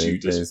 so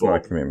there's my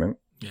commitment.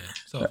 Yeah,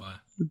 so have I.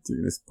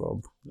 Do this,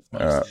 Bob.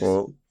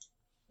 Well,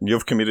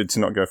 you've committed to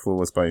not go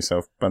flawless by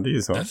yourself, Bundy,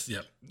 as well.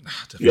 Yep.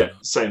 Yeah,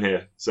 same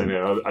here.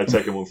 I'd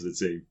take him on for the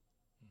team.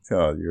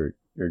 Oh, you're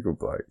a good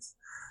bloke.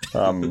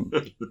 I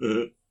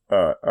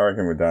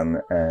reckon we're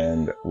done,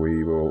 and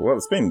we will. Well,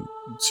 it's been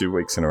 2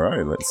 weeks in a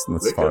row. Let's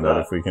find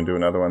out if we can do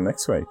another one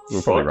next week.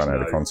 We'll probably run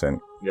out of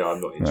content. Yeah,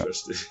 I'm not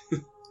interested.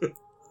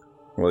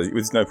 Well,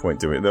 there's no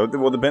point to it.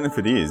 Well, the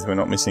benefit is we're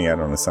not missing out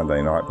on a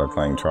Sunday night by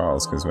playing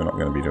trials because we're not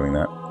going to be doing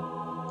that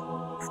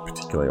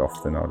particularly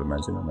often, I'd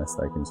imagine, unless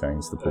they can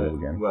change the pool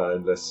again. Well,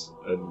 unless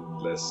I've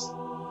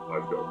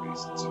got a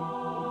reason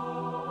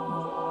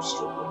to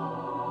struggle.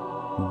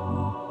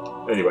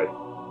 Anyway.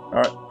 All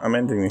right, I'm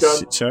ending this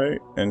shit show,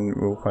 and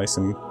we'll play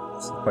some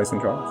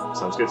trials.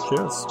 Sounds good.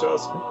 Cheers.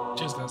 Cheers.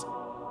 Cheers, guys.